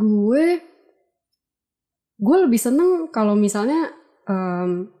menurut gue lebih seneng kalau misalnya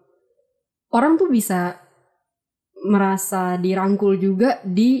orang tuh bisa merasa dirangkul juga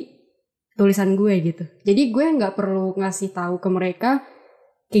di tulisan gue gitu. Jadi gue nggak perlu ngasih tahu ke mereka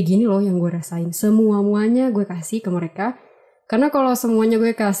kayak gini loh yang gue rasain. Semua-muanya gue kasih ke mereka. Karena kalau semuanya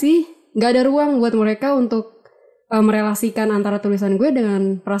gue kasih, nggak ada ruang buat mereka untuk merelasikan antara tulisan gue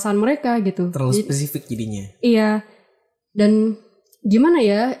dengan perasaan mereka gitu. Terlalu spesifik jadinya. Iya. Dan gimana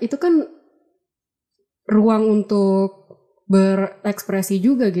ya, itu kan ruang untuk berekspresi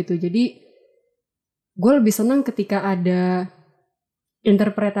juga gitu. Jadi gue lebih senang ketika ada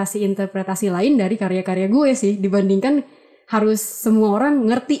interpretasi lain dari karya-karya gue sih, dibandingkan harus semua orang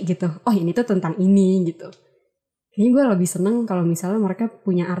ngerti gitu. Oh ini tuh tentang ini gitu. Kayaknya gue lebih senang kalau misalnya mereka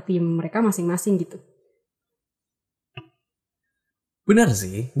punya arti mereka masing-masing gitu. Benar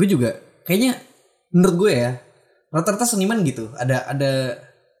sih, gue juga kayaknya menurut gue ya rata-rata seniman gitu,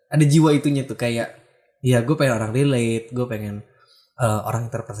 ada jiwa itunya tuh, kayak ya gue pengen orang relate, gue pengen orang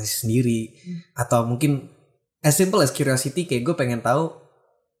interpretasi sendiri, atau mungkin as simple as curiosity, kayak gue pengen tahu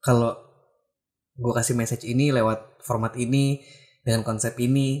kalau gue kasih message ini lewat format ini dengan konsep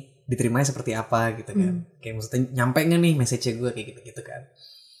ini diterimanya seperti apa gitu kan. Kayak maksudnya nyampe gak nih message gue kayak gitu kan.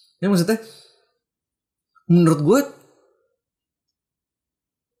 Ya maksudnya menurut gue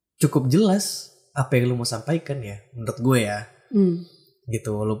cukup jelas apa yang lu mau sampaikan ya, menurut gue ya.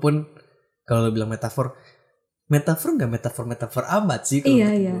 Gitu, walaupun kalau lu bilang metafor, metafor nggak metafor amat sih kalau Iya,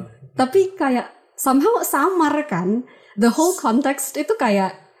 menurut iya. gua. Tapi kayak somehow samar kan. The whole context itu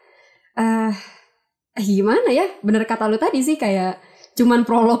kayak gimana ya? Bener kata lu tadi sih, kayak cuman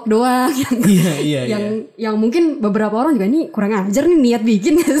prolog doang yang Iya. yang mungkin beberapa orang juga nih kurang ajar nih niat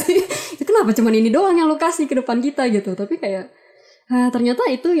bikin gak sih? Itu kenapa cuman ini doang yang lu kasih ke depan kita gitu. Tapi kayak ternyata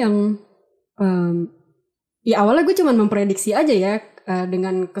itu yang ya awalnya gue cuman memprediksi aja ya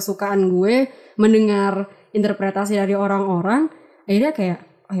dengan kesukaan gue mendengar interpretasi dari orang-orang. Akhirnya kayak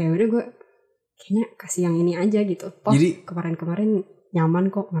oh ya udah gue kayaknya kasih yang ini aja gitu. Toh Jadi- kemarin nyaman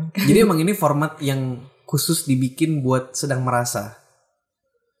kok mereka. Jadi emang ini format yang khusus dibikin buat sedang merasa.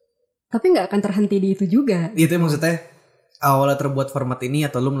 Tapi nggak akan terhenti di itu juga. Itu maksudnya awalnya terbuat format ini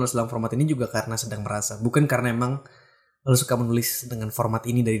atau lu menulis dalam format ini juga karena sedang merasa, bukan karena emang lu suka menulis dengan format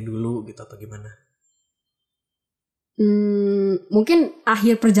ini dari dulu gitu atau gimana? Mungkin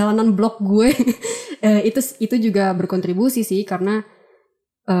akhir perjalanan blog gue itu juga berkontribusi sih, karena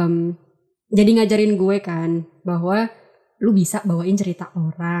jadi ngajarin gue kan bahwa lu bisa bawain cerita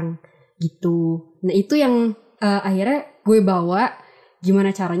orang gitu. Nah itu yang akhirnya gue bawa.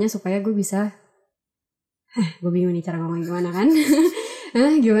 Gimana caranya supaya gue bisa gue bingung nih cara ngomong gimana kan.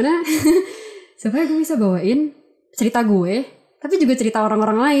 Gimana supaya gue bisa bawain cerita gue tapi juga cerita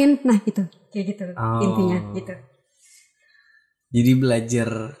orang-orang lain. Nah itu kayak gitu intinya gitu. Jadi belajar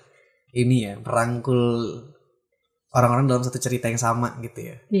ini ya, merangkul orang-orang dalam satu cerita yang sama gitu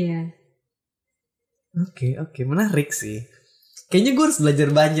ya. Iya. Oke, menarik sih. Kayaknya gue harus belajar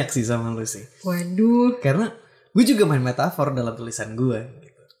banyak sih sama lu sih. Waduh. Karena gue juga main metafor dalam tulisan gue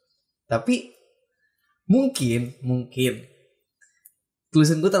gitu. Tapi mungkin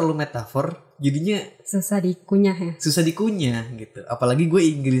tulisan gue terlalu metafor, jadinya Susah dikunyah ya. susah dikunyah gitu. Apalagi gue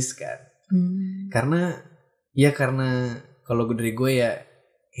Inggris kan. Karena kalau gue dari gue ya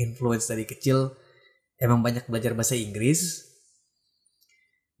influence dari kecil emang banyak belajar bahasa Inggris.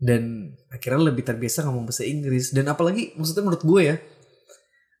 Dan akhirnya lebih terbiasa ngomong bahasa Inggris. Dan apalagi maksudnya menurut gue ya,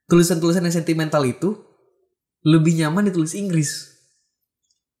 tulisan-tulisan yang sentimental itu lebih nyaman ditulis Inggris.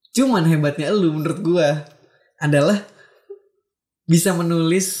 Cuman hebatnya lu menurut gue adalah bisa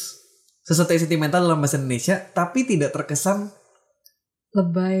menulis sesuatu yang sentimental dalam bahasa Indonesia tapi tidak terkesan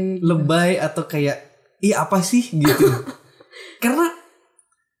Lebay gitu. lebay atau kayak ih apa sih gitu. Karena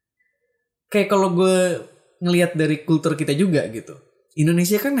kayak kalau gue ngelihat dari kultur kita juga gitu,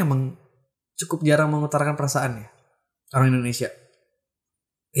 Indonesia kan memang cukup jarang mengutarakan perasaan ya, orang Indonesia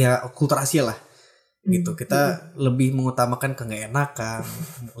ya, kultur Asia lah gitu. Kita lebih mengutamakan keenakan,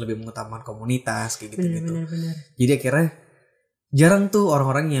 lebih mengutamakan komunitas kayak gitu. Benar. Jadi akhirnya jarang tuh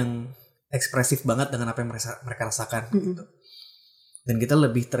orang-orang yang ekspresif banget dengan apa yang mereka rasakan gitu. Dan kita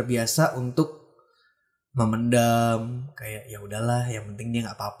lebih terbiasa untuk memendam, kayak ya udahlah, yang penting dia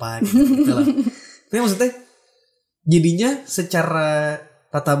nggak apa-apa gitu lah. Tapi maksudnya jadinya secara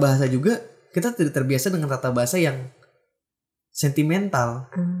tata bahasa juga kita tidak terbiasa dengan tata bahasa yang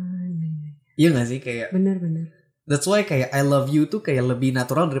sentimental. Iya gak sih, kayak Benar. that's why kayak I love you tuh kayak lebih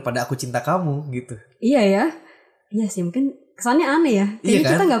natural daripada aku cinta kamu gitu. Iya ya. Iya sih, mungkin kesannya aneh ya. Kayaknya Iya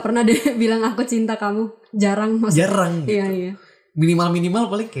kan? kita gak pernah deh bilang aku cinta kamu. Jarang maksudnya. Jarang gitu. Iya.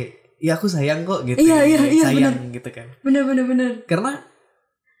 Minimal paling kayak ya aku sayang kok gitu. Iya, sayang gitu kan. Benar. Karena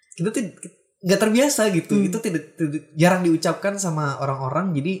kita tuh gak terbiasa gitu. Itu tidak jarang diucapkan sama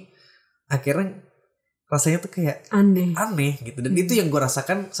orang-orang, jadi akhirnya rasanya tuh kayak aneh gitu. Dan itu yang gue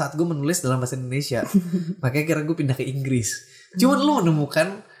rasakan saat gue menulis dalam bahasa Indonesia. Makanya kira gue pindah ke Inggris. Cuman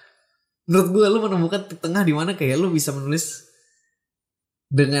menurut gue lu menemukan tengah di mana kayak lu bisa menulis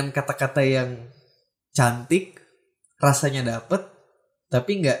dengan kata-kata yang cantik, rasanya dapet,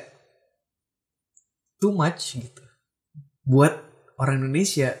 tapi nggak too much gitu buat orang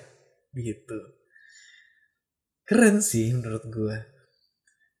Indonesia gitu. Keren sih menurut gue.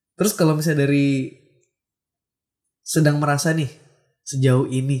 Terus kalau misalnya dari sedang merasa nih sejauh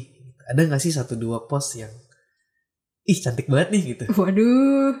ini, ada nggak sih 1-2 post yang cantik banget nih gitu?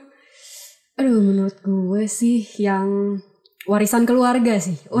 Waduh, menurut gue sih yang warisan keluarga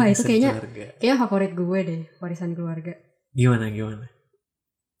sih. Wah, itu kayaknya favorit gue deh, warisan keluarga. Gimana?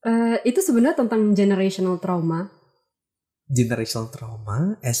 Itu sebenarnya tentang generational trauma. Generational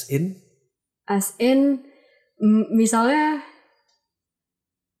trauma, as in misalnya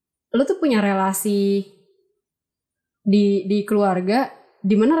lo tuh punya relasi di keluarga,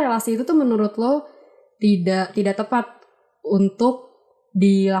 di mana relasi itu tuh menurut lo tidak tepat untuk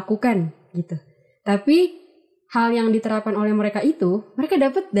dilakukan gitu. Tapi hal yang diterapkan oleh mereka itu mereka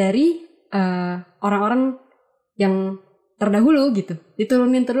dapat dari orang-orang yang terdahulu gitu.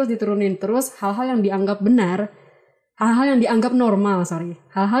 Diturunin terus hal-hal yang dianggap benar, hal-hal yang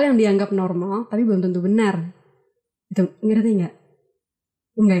dianggap normal tapi belum tentu benar Itu ngerti nggak?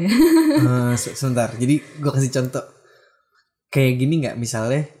 Enggak ya? Sebentar, jadi gue kasih contoh. Kayak gini nggak,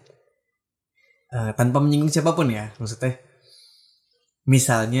 misalnya tanpa menyinggung siapapun ya, maksudnya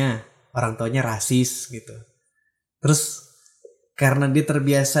misalnya orang tuanya rasis gitu, terus karena dia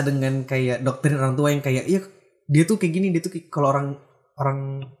terbiasa dengan kayak doktrin orang tua yang kayak, iya dia tuh kayak gini, dia tuh kalau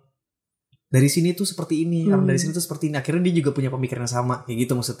orang dari sini tuh seperti ini, orang dari sini tuh seperti ini, akhirnya dia juga punya pemikiran yang sama, kayak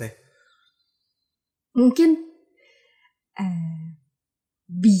gitu maksudnya. Mungkin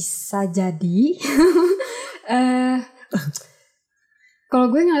bisa jadi. Kalau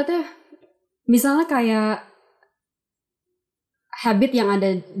gue ngeliatnya, misalnya kayak habit yang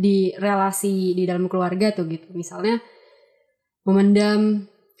ada di relasi di dalam keluarga tuh gitu, misalnya memendam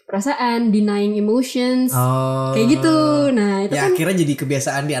perasaan, denying emotions, kayak gitu. Nah itu ya kan akhirnya jadi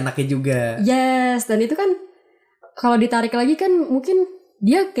kebiasaan di anaknya juga. Yes, dan itu kan kalau ditarik lagi kan mungkin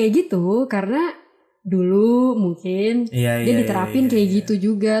dia kayak gitu karena dulu mungkin dia diterapin kayak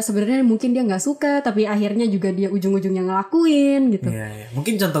gitu juga. Sebenarnya mungkin dia nggak suka, tapi akhirnya juga dia ujung-ujungnya ngelakuin gitu. Iya.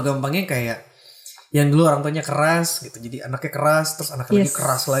 Mungkin contoh gampangnya kayak yang dulu orang tuanya keras gitu, jadi anaknya keras, terus anaknya lagi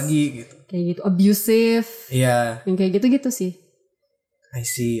keras lagi gitu. Kayak gitu, abusive. Iya. Yang kayak gitu-gitu sih. I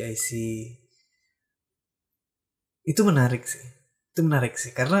see. Itu menarik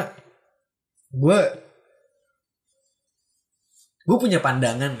sih, karena gue punya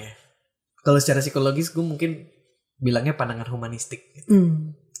pandangan ya. Kalau secara psikologis gue mungkin bilangnya pandangan humanistik gitu.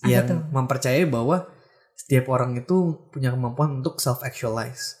 Yang mempercayai bahwa setiap orang itu punya kemampuan untuk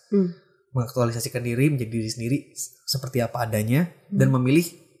self-actualize. Mengaktualisasikan diri menjadi diri sendiri seperti apa adanya. Dan memilih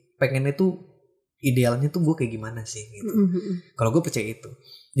pengennya tuh idealnya tuh gue kayak gimana sih gitu. Kalau gue percaya itu.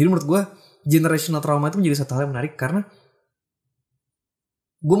 Jadi menurut gue generational trauma itu menjadi satu hal yang menarik. Karena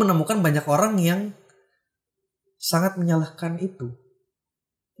gue menemukan banyak orang yang sangat menyalahkan itu.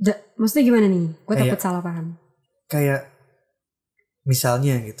 Maksudnya gimana nih? Gue takut salah paham. Kayak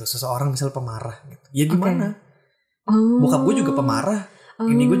misalnya gitu, seseorang misal pemarah gitu. Ya gimana? Bokap gue juga pemarah,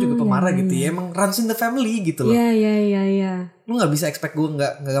 ini gue juga pemarah gitu. Ya emang runs in the family gitu loh. Iya. Lu nggak bisa expect gue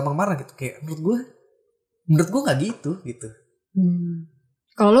nggak gampang marah gitu. Kayak menurut gue nggak gitu.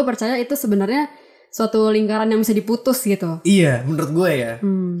 Kalau lu percaya itu sebenarnya suatu lingkaran yang bisa diputus gitu. Iya, menurut gue ya.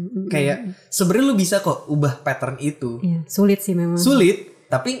 Kayak sebenarnya lu bisa kok ubah pattern itu. Iya, sulit sih memang. Sulit.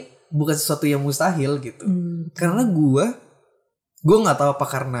 Tapi bukan sesuatu yang mustahil gitu. Karena gue nggak tahu apa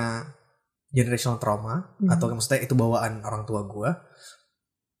karena generational trauma atau maksudnya itu bawaan orang tua gue,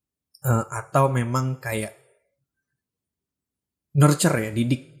 atau memang kayak nurture ya,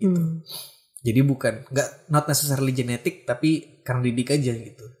 didik gitu. Jadi bukan not necessarily genetic, tapi karena didik aja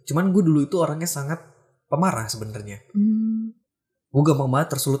gitu. Cuman gue dulu itu orangnya sangat pemarah sebenarnya. Gue gampang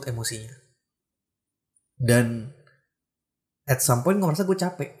banget tersulut emosinya. Dan at some point gue merasa gue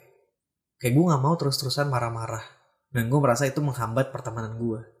capek. Kayak gue gak mau terus-terusan marah-marah. Dan gue merasa itu menghambat pertemanan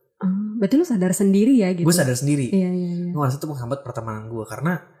gue. Berarti lu sadar sendiri ya gitu? Gue sadar sendiri. Iya. Gue merasa itu menghambat pertemanan gue.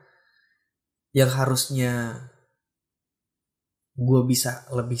 Karena yang harusnya gue bisa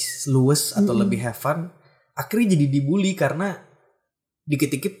lebih luwes atau lebih have fun, akhirnya jadi dibully karena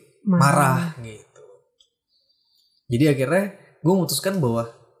dikit-dikit marah gitu. Jadi akhirnya gue memutuskan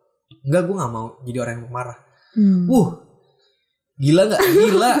bahwa enggak, gue gak mau jadi orang yang marah. Gila gak?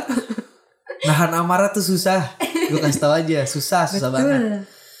 Gila. Nahan amarah tuh susah. Gue kasih tau aja. Susah banget.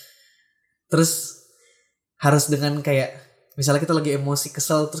 Terus harus dengan kayak, misalnya kita lagi emosi,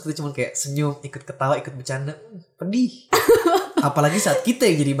 kesel, terus kita cuma kayak senyum, ikut ketawa, ikut bercanda. Pedih. Apalagi saat kita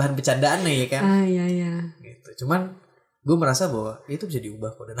yang jadi bahan bercandaannya ya kan. Iya. Gitu. Cuman gue merasa bahwa itu bisa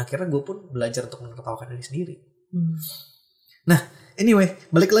diubah kok. Dan akhirnya gue pun belajar untuk menertawakan diri sendiri. Nah anyway,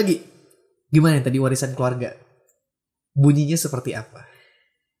 balik lagi. Gimana tadi warisan keluarga? Bunyinya seperti apa?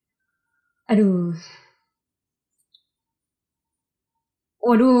 Aduh.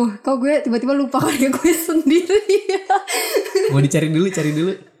 Waduh, kok gue tiba-tiba lupa karya gue sendiri. Mau dicari dulu.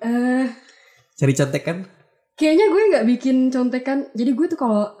 Cari contekan? Kayaknya gue gak bikin contekan. Jadi gue tuh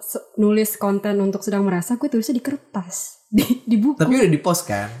kalau nulis konten untuk sedang merasa, gue tulisnya di kertas, di buku. Tapi udah di post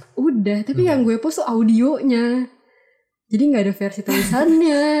kan? Udah, tapi yang gue post tuh audionya. Jadi gak ada versi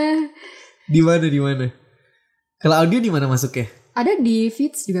tulisannya. Di mana? Kalau audio di mana masuknya? Ada di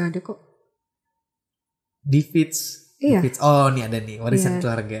feeds juga ada kok. Di feeds? Iya. Di feeds. Oh ini ada nih, warisan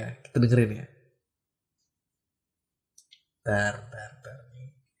keluarga. Kita dengerin ya. Bentar.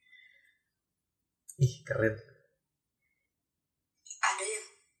 Ih keren. Ada yang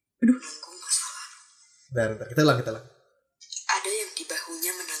menanggung masa lalu. Bentar. Kita ulang. Ada yang di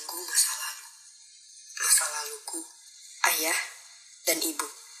bahunya menanggung masa lalu. Masa laluku, ayah, dan ibu.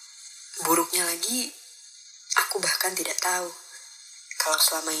 Buruknya lagi, aku bahkan tidak tahu kalau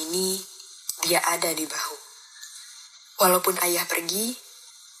selama ini dia ada di bahu. Walaupun ayah pergi,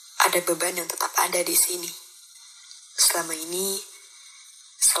 ada beban yang tetap ada di sini. Selama ini,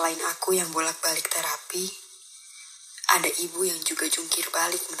 selain aku yang bolak-balik terapi, ada ibu yang juga jungkir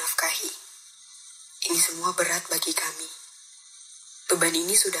balik menafkahi. Ini semua berat bagi kami. Beban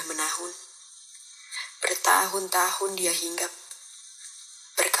ini sudah menahun. Bertahun-tahun dia hinggap.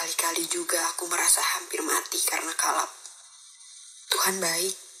 Berkali-kali juga aku merasa hampir mati karena kalap. Tuhan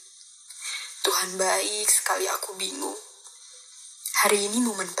baik. Tuhan baik sekali, aku bingung. Hari ini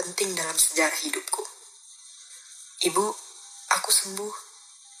momen penting dalam sejarah hidupku. Ibu, aku sembuh.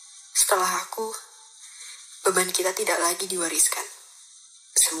 Setelah aku, beban kita tidak lagi diwariskan.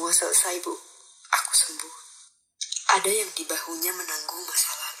 Semua selesai, Bu. Aku sembuh. Ada yang di bahunya menanggung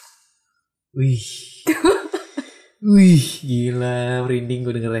masa lalu. Wih. Wih, gila, merinding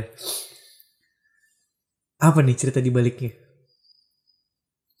gue dengernya. Apa nih cerita di baliknya?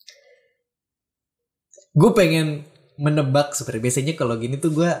 Gue pengen menebak seperti biasanya kalau gini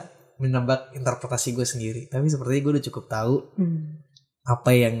tuh gue menebak interpretasi gue sendiri. Tapi sepertinya gue udah cukup tahu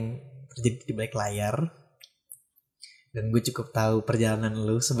apa yang terjadi di balik layar. Dan gue cukup tahu perjalanan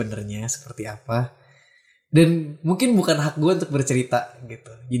lu sebenarnya seperti apa. Dan mungkin bukan hak gue untuk bercerita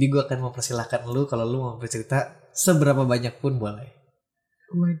gitu. Jadi gue akan mempersilahkan lu kalau lu mau bercerita seberapa banyak pun boleh.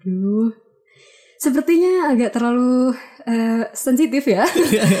 Waduh. Sepertinya agak terlalu sensitif ya.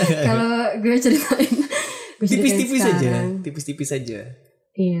 Kalau gue ceritain. Tipis-tipis aja. Tipis-tipis aja.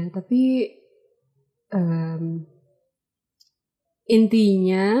 Iya, tapi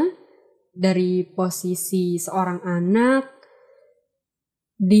intinya dari posisi seorang anak,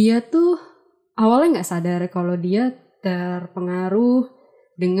 dia tuh awalnya nggak sadar kalau dia terpengaruh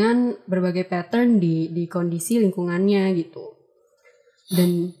dengan berbagai pattern di kondisi lingkungannya gitu.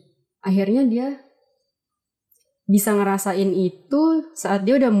 Dan akhirnya dia bisa ngerasain itu saat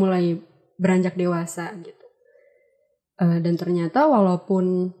dia udah mulai beranjak dewasa gitu. Dan ternyata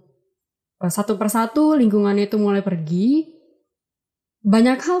walaupun satu persatu lingkungannya itu mulai pergi,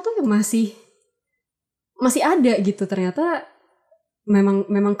 banyak hal tuh yang masih ada gitu. Ternyata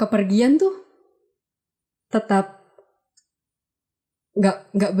memang kepergian tuh tetap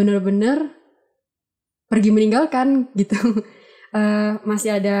nggak benar-benar pergi meninggalkan gitu.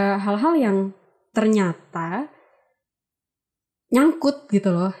 Masih ada hal-hal yang ternyata nyangkut gitu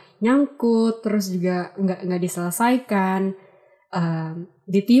loh. Nyangkut terus juga nggak diselesaikan,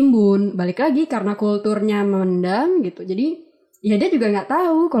 ditimbun, balik lagi karena kulturnya memendam gitu. Jadi ya dia juga nggak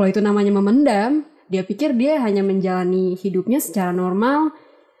tahu kalau itu namanya memendam. Dia pikir dia hanya menjalani hidupnya secara normal,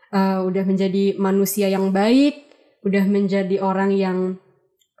 udah menjadi manusia yang baik, udah menjadi orang yang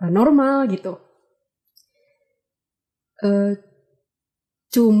normal gitu.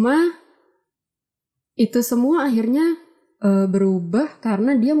 Cuma itu semua akhirnya berubah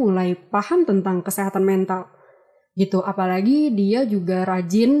karena dia mulai paham tentang kesehatan mental gitu. Apalagi dia juga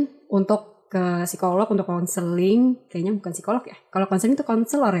rajin untuk ke psikolog, untuk konseling. Kayaknya bukan psikolog ya, kalau konseling itu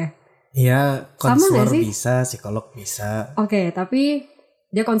konselor ya. Iya, konselor bisa, psikolog bisa. Oke, tapi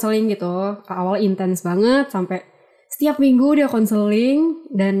dia konseling gitu. Awal intens banget sampai setiap minggu dia konseling,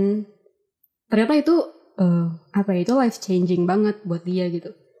 dan ternyata itu itu life changing banget buat dia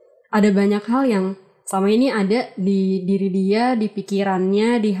gitu. Ada banyak hal yang selama ini ada di diri dia, di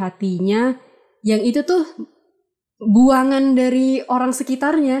pikirannya, di hatinya, yang itu tuh buangan dari orang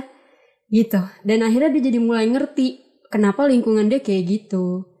sekitarnya gitu. Dan akhirnya dia jadi mulai ngerti kenapa lingkungan dia kayak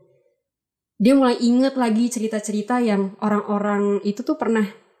gitu. Dia mulai inget lagi cerita-cerita yang orang-orang itu tuh pernah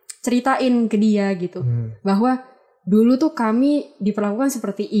ceritain ke dia gitu. Bahwa dulu tuh kami diperlakukan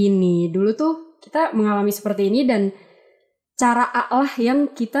seperti ini, dulu tuh kita mengalami seperti ini, dan cara A lah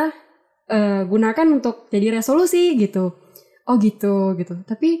yang kita gunakan untuk jadi resolusi gitu. Oh gitu.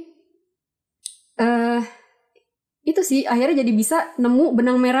 Tapi itu sih akhirnya jadi bisa nemu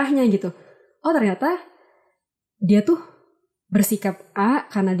benang merahnya gitu. Oh ternyata dia tuh bersikap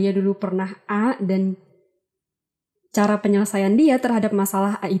A karena dia dulu pernah A, dan cara penyelesaian dia terhadap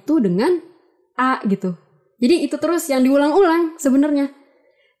masalah A itu dengan A gitu. Jadi itu terus yang diulang-ulang sebenarnya.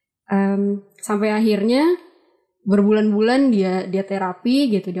 Sampai akhirnya berbulan-bulan dia terapi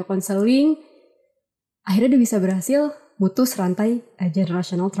gitu, dia konseling, akhirnya dia bisa berhasil mutus rantai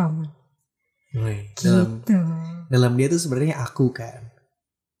generational trauma. Gitu. Dalam dia tuh sebenarnya aku kan.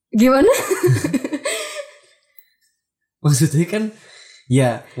 Gimana? Maksudnya kan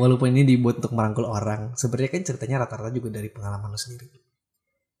ya walaupun ini dibuat untuk merangkul orang, sebenarnya kan ceritanya rata-rata juga dari pengalaman lo sendiri.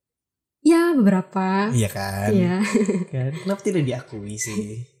 Ya beberapa. Iya kan. Iya. Kan? Kenapa tidak diakui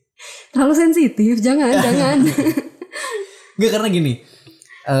sih? Terlalu sensitif, jangan. Enggak, karena gini.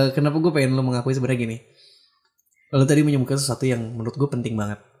 Kenapa gue pengen lo mengakui sebenarnya gini. Lo tadi menyebutkan sesuatu yang menurut gue penting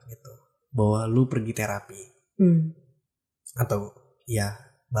banget gitu. Bahwa lo pergi terapi. atau ya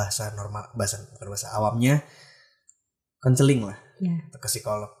bahasa normal, bukan bahasa awamnya konseling lah, atau ke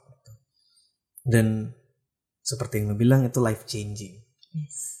psikolog. Dan seperti yang lo bilang itu life changing.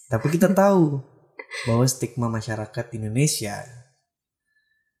 Yes. Tapi kita tahu bahwa stigma masyarakat Indonesia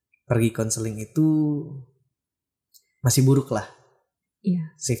pergi konseling itu masih buruk lah.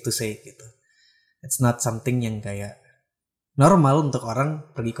 Iya. Safe to say gitu. It's not something yang kayak normal untuk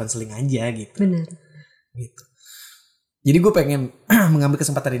orang pergi konseling aja gitu. Benar. Gitu. Jadi gue pengen mengambil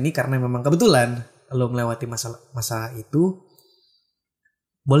kesempatan ini karena memang kebetulan lo melewati masa itu.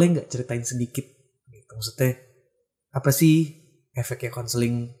 Boleh nggak ceritain sedikit? Gitu. Maksudnya apa sih efeknya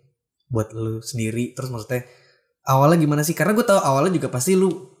konseling buat lo sendiri? Terus maksudnya awalnya gimana sih? Karena gue tahu awalnya juga pasti lo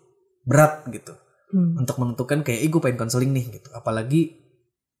berat gitu untuk menentukan kayak, gue pengen konseling nih gitu. Apalagi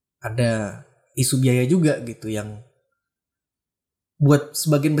ada isu biaya juga gitu yang buat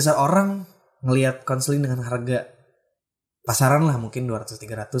sebagian besar orang ngelihat konseling dengan harga pasaran lah mungkin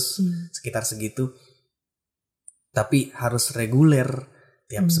 200-300 sekitar segitu. Tapi harus reguler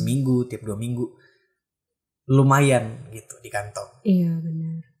tiap seminggu, tiap 2 minggu. Lumayan gitu di kantong. Iya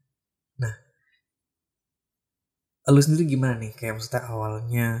benar. Nah, lu sendiri gimana nih? Kayak maksudnya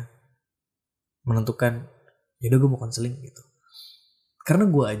awalnya menentukan, yaudah gue mau konseling gitu. Karena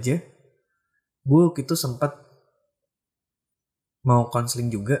gue waktu itu sempat mau konseling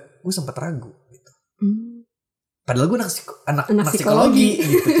juga, gue sempat ragu gitu. Padahal gue anak psikologi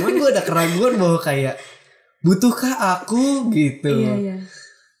gitu. Cuman gue ada keraguan bahwa kayak, butuhkah aku gitu. Iya.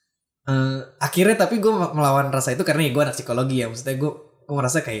 Akhirnya tapi gue melawan rasa itu karena ya gue anak psikologi ya. Maksudnya gue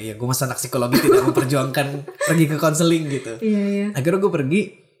merasa kayak ya gue masa anak psikologi tidak memperjuangkan pergi ke konseling gitu. Iya. Akhirnya gue pergi.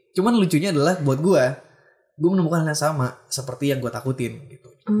 Cuman lucunya adalah buat gue menemukan hal yang sama seperti yang gue takutin gitu.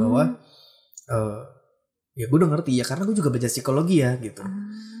 Bahwa ya gue udah ngerti ya karena gue juga belajar psikologi ya gitu.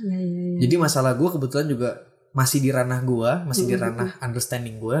 Iya. Jadi masalah gue kebetulan juga masih di ranah gue, masih di ranah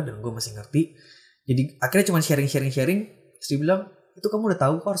understanding gue, dan gue masih ngerti. Jadi akhirnya cuma sharing. Terus dia bilang, itu kamu udah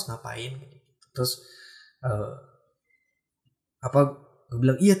tahu kok harus ngapain gitu. Terus gue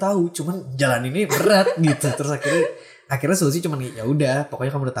bilang iya tahu, cuman jalan ini berat gitu. Terus akhirnya solusi cuman ya udah,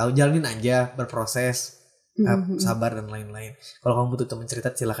 pokoknya kamu udah tahu, jalanin aja, berproses, sabar dan lain-lain. Kalau kamu butuh teman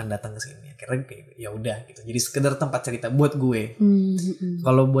cerita silakan datang ke sini. Akhirnya ya udah gitu. Jadi sekedar tempat cerita buat gue.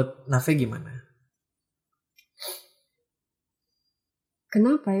 Kalau buat Nave gimana?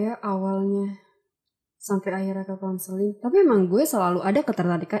 Kenapa ya awalnya sampai akhirnya ke konseling? Tapi emang gue selalu ada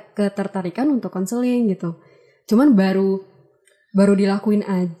ketertarikan untuk konseling gitu. Cuman baru dilakuin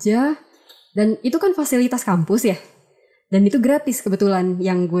aja. Dan itu kan fasilitas kampus ya. Dan itu gratis kebetulan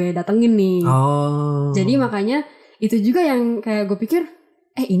yang gue datengin nih. Jadi makanya itu juga yang kayak gue pikir,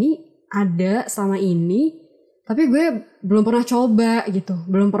 ini ada selama ini, tapi gue belum pernah coba gitu.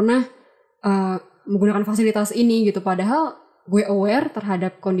 Belum pernah menggunakan fasilitas ini gitu. Padahal gue aware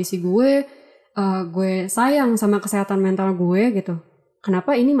terhadap kondisi gue sayang sama kesehatan mental gue gitu.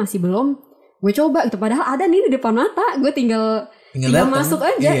 Kenapa ini masih belum gue coba gitu? Padahal ada nih di depan mata, gue tinggal masuk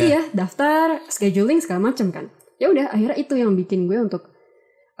aja, iya, daftar, scheduling segala macam kan. Ya udah, akhirnya itu yang bikin gue untuk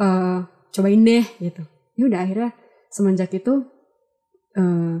cobain deh gitu. Ya udah akhirnya semenjak itu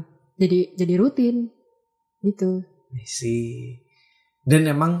jadi rutin gitu. Sih. Dan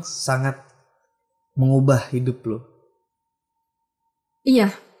emang sangat mengubah hidup lo.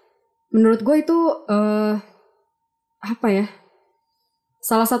 Iya, menurut gue itu apa ya?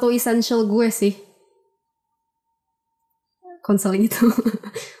 Salah satu essential gue sih. Konseling itu.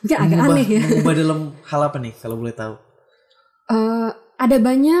 Mungkin agak aneh ya. Mengubah dalam hal apa nih kalau boleh tahu? Ada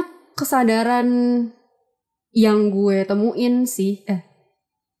banyak kesadaran yang gue temuin sih.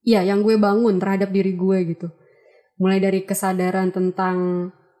 Yang gue bangun terhadap diri gue gitu. Mulai dari kesadaran tentang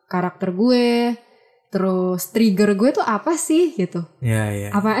karakter gue, terus trigger gue tuh apa sih gitu.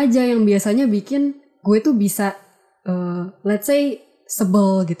 Iya. Apa aja yang biasanya bikin gue tuh bisa let's say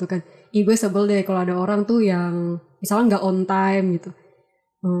sebel gitu kan. Gue sebel deh kalau ada orang tuh yang misalnya nggak on time gitu.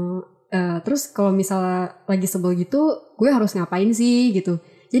 Terus kalau misalnya lagi sebel gitu, gue harus ngapain sih gitu.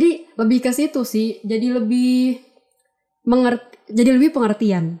 Jadi lebih ke situ sih. Jadi lebih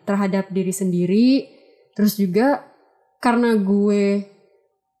pengertian terhadap diri sendiri. Terus juga karena gue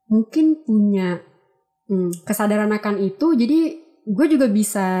mungkin punya kesadaran akan itu, jadi gue juga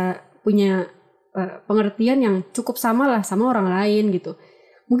bisa punya pengertian yang cukup sama lah sama orang lain gitu.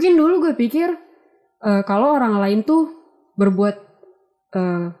 Mungkin dulu gue pikir kalau orang lain tuh berbuat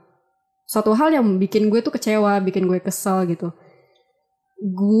suatu hal yang bikin gue tuh kecewa, bikin gue kesel gitu,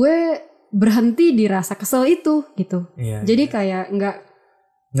 gue berhenti di rasa kesel itu gitu. Jadi kayak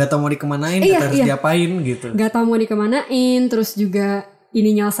nggak tahu mau dikemanain, harus diapain gitu. Nggak tahu mau dikemanain, terus juga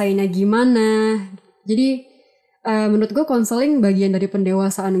ini nyelesainnya gimana. Jadi menurut gue konseling bagian dari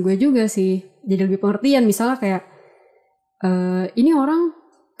pendewasaan gue juga sih. Jadi lebih pengertian, misalnya kayak ini orang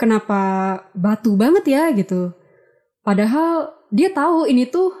kenapa batu banget ya gitu. Padahal dia tahu ini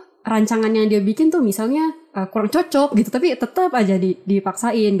tuh rancangan yang dia bikin tuh misalnya kurang cocok gitu, tapi tetap aja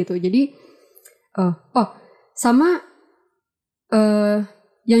dipaksain gitu. Jadi sama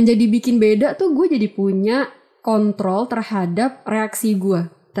yang jadi bikin beda tuh gue jadi punya kontrol terhadap reaksi gue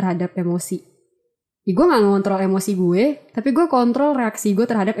terhadap emosi. Ya, gue gak ngontrol emosi gue, tapi gue kontrol reaksi gue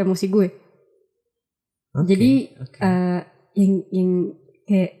terhadap emosi gue. Jadi yang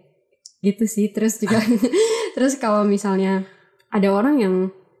kayak gitu sih. Terus juga terus kalau misalnya ada orang yang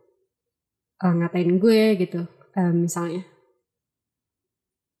ngatain gue gitu, misalnya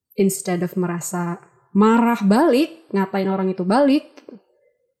instead of merasa marah balik, ngatain orang itu balik,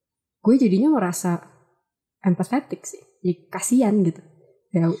 gue jadinya merasa empathetic sih, jadi kasihan gitu.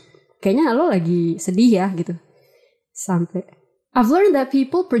 Ya kayaknya lo lagi sedih ya gitu. Sampai I've learned that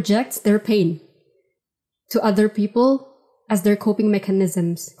people project their pain to other people as their coping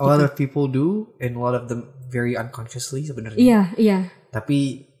mechanisms. A lot of people do, and a lot of them very unconsciously sebenarnya. Iya.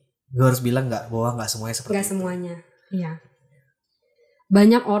 Tapi gue harus bilang bahwa nggak semuanya seperti itu. Nggak semuanya, iya.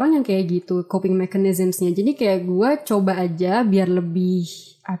 Banyak orang yang kayak gitu coping mechanisms-nya. Jadi kayak gue coba aja biar lebih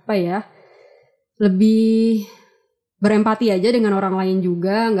lebih berempati aja dengan orang lain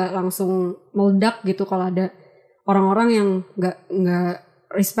juga, nggak langsung meledak gitu kalau ada orang-orang yang nggak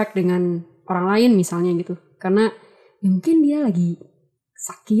respect dengan orang lain misalnya gitu. Karena ya mungkin dia lagi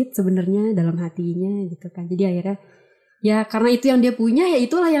sakit sebenarnya dalam hatinya gitu kan. Jadi akhirnya ya karena itu yang dia punya, ya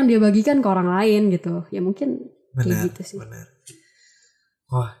itulah yang dia bagikan ke orang lain gitu. Ya mungkin kayak gitu sih. Benar.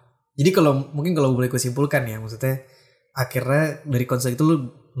 Wah, jadi mungkin kalau boleh gue simpulkan ya, maksudnya akhirnya dari konseling itu lu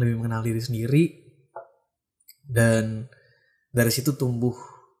lebih mengenal diri sendiri, dan dari situ tumbuh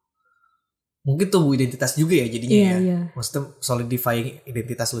identitas juga ya jadinya ya. Maksudnya solidifying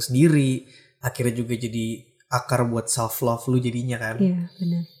identitas lu sendiri, akhirnya juga jadi akar buat self love lu jadinya kan. Iya,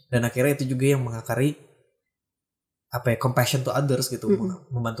 benar. Dan akhirnya itu juga yang mengakari compassion to others gitu,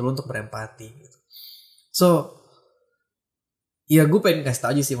 membantu lu untuk berempati gitu. So ya gue pengen kasih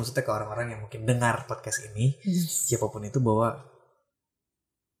tau aja sih maksudnya ke orang-orang yang mungkin dengar podcast ini, siapapun itu, bahwa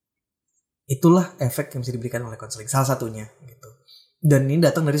itulah efek yang bisa diberikan oleh konseling, salah satunya gitu. Dan ini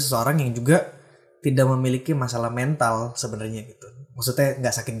datang dari seseorang yang juga tidak memiliki masalah mental sebenarnya gitu. Maksudnya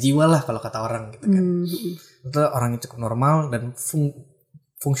nggak sakit jiwa lah kalau kata orang gitu kan. Maksudnya orang yang cukup normal dan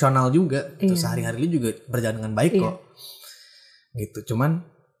fungsional juga gitu. Sehari-hari lu juga berjalan dengan baik kok. Gitu. Cuman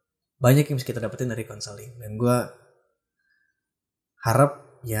banyak yang bisa kita dapetin dari konseling, dan gue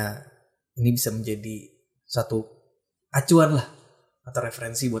harap ya ini bisa menjadi satu acuan lah atau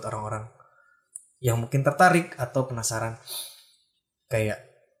referensi buat orang-orang yang mungkin tertarik atau penasaran kayak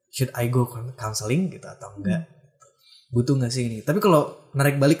should I go counseling gitu atau enggak, butuh nggak sih ini. Tapi kalau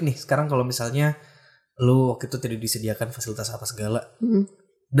narik balik nih sekarang, kalau misalnya lu waktu itu tidak disediakan fasilitas apa segala,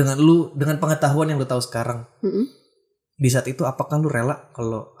 dengan pengetahuan yang lu tahu sekarang, di saat itu apakah lu rela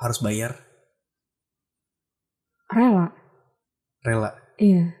kalau harus bayar? Rela.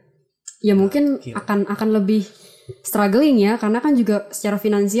 Iya. Ya mungkin akan lebih struggling ya, karena kan juga secara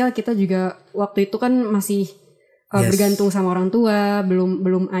finansial kita juga waktu itu kan masih bergantung sama orang tua,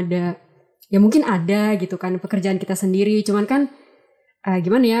 belum ada, ya mungkin ada gitu kan pekerjaan kita sendiri, cuman kan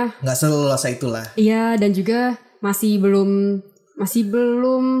gimana ya? Nggak seleluasa itulah. Iya, dan juga masih belum masih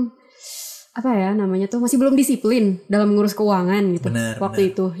belum disiplin dalam mengurus keuangan gitu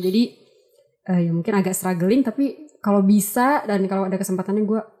waktu itu. Jadi ya mungkin agak struggling, tapi kalau bisa dan kalau ada kesempatannya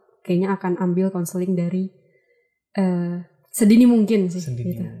gue kayaknya akan ambil konseling dari sedini mungkin sih.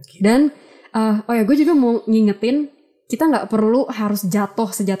 Gitu. Dan gue juga mau ngingetin, kita nggak perlu harus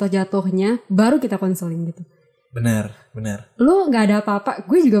jatuh sejatuh-jatuhnya baru kita konseling gitu. Benar. Lu nggak ada apa-apa,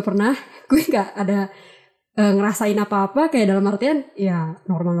 gue juga pernah, gue nggak ada ngerasain apa-apa, kayak dalam artian ya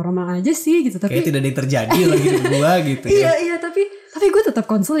normal-normal aja sih gitu. Tapi kayak tidak ada yang terjadi lagi hidup gue gitu ya. Iya tapi gue tetap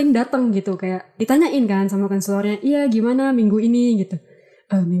konseling, datang gitu, kayak ditanyain kan sama konselornya, iya gimana minggu ini gitu.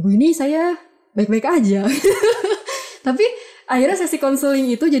 Minggu ini saya baik-baik aja. Tapi akhirnya sesi konseling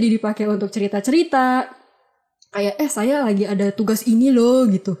itu jadi dipakai untuk cerita-cerita. Kayak saya lagi ada tugas ini loh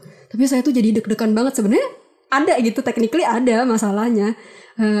gitu. Tapi saya tuh jadi deg-degan banget. Sebenarnya ada gitu, technically ada masalahnya.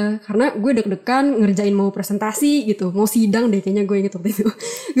 Karena gue deg-degan ngerjain mau presentasi gitu. Mau sidang deh kayaknya, gue inget waktu itu.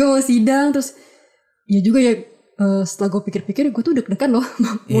 Gue mau sidang, terus ya juga ya setelah gue pikir-pikir gue tuh deg-degan loh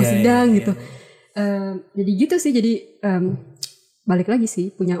mau sidang gitu. Jadi gitu sih, jadi balik lagi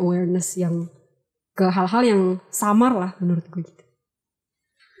sih punya awareness yang ke hal-hal yang samar lah menurut gue gitu.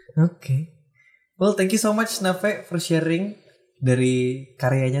 Okay. Well, thank you so much Nave for sharing dari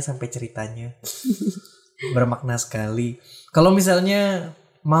karyanya sampai ceritanya. bermakna sekali. Kalau misalnya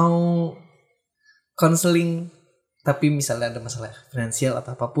mau konseling tapi misalnya ada masalah finansial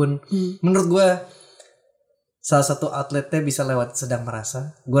atau apapun, menurut gue salah satu outletnya bisa lewat Sedang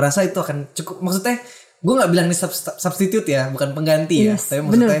Merasa. Gue rasa itu akan cukup. Maksudnya gue nggak bilang ini substitute ya, bukan pengganti ya. Tapi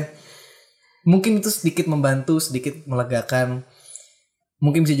maksudnya mungkin itu sedikit membantu, sedikit melegakan.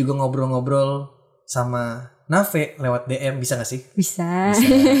 Mungkin bisa juga ngobrol-ngobrol sama Nave lewat DM, bisa gak sih? Bisa.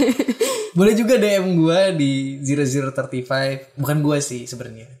 Boleh juga DM gue di 0035. Bukan gue sih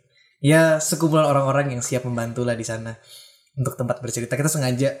sebenarnya. Ya sekumpulan orang-orang yang siap membantu lah di sana untuk tempat bercerita. Kita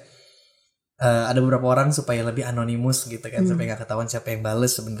sengaja ada beberapa orang supaya lebih anonimus gitu kan, supaya gak ketahuan siapa yang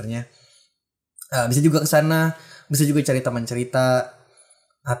bales sebenarnya. Bisa juga ke sana, bisa juga cari teman cerita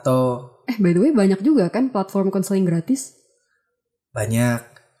atau by the way banyak juga kan platform konseling gratis. Banyak,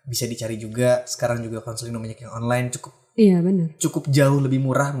 bisa dicari juga. Sekarang juga konseling banyak yang online, iya benar, cukup jauh lebih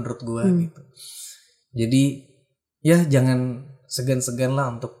murah menurut gue gitu. Jadi ya jangan segan-segan lah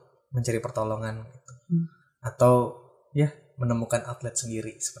untuk mencari pertolongan gitu. Atau ya menemukan outlet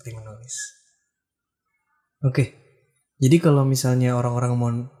sendiri seperti menulis. Oke. Jadi kalau misalnya orang-orang mau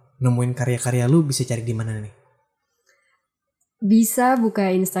nemuin karya-karya lu, bisa cari di mana nih? Bisa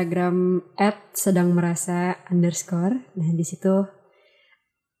buka Instagram @sedangmerasa_. Nah di situ,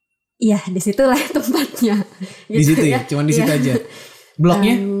 ya di situlah tempatnya. Gitu, di situ ya, cuman di situ aja.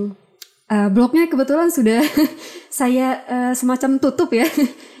 Blognya? Blognya kebetulan sudah saya semacam tutup ya.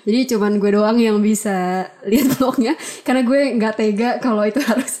 Jadi cuman gue doang yang bisa lihat blognya, karena gue nggak tega kalau itu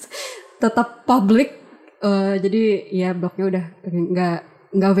harus tetap public. Jadi ya blognya udah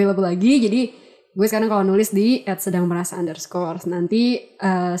nggak available lagi. Jadi gue sekarang kalau nulis di @sedangmerasa_. Nanti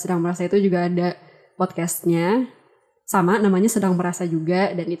Sedang Merasa itu juga ada podcastnya, sama namanya Sedang Merasa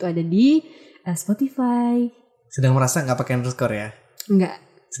juga, dan itu ada di Spotify. Sedang Merasa nggak pakai underscore ya? Enggak.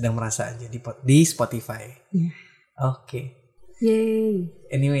 Sedang Merasa aja di Spotify. Yeah. Oke. Yay.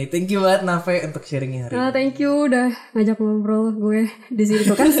 Anyway, thank you banget Nave untuk sharingnya hari ini. Thank you udah ngajak ngobrol gue di situ,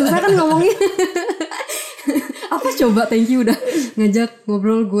 kan susah kan ngomongnya. Apa coba, thank you udah ngajak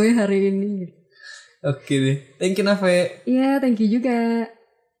ngobrol gue hari ini. Oke deh. Thank you Nave. Iya, thank you juga.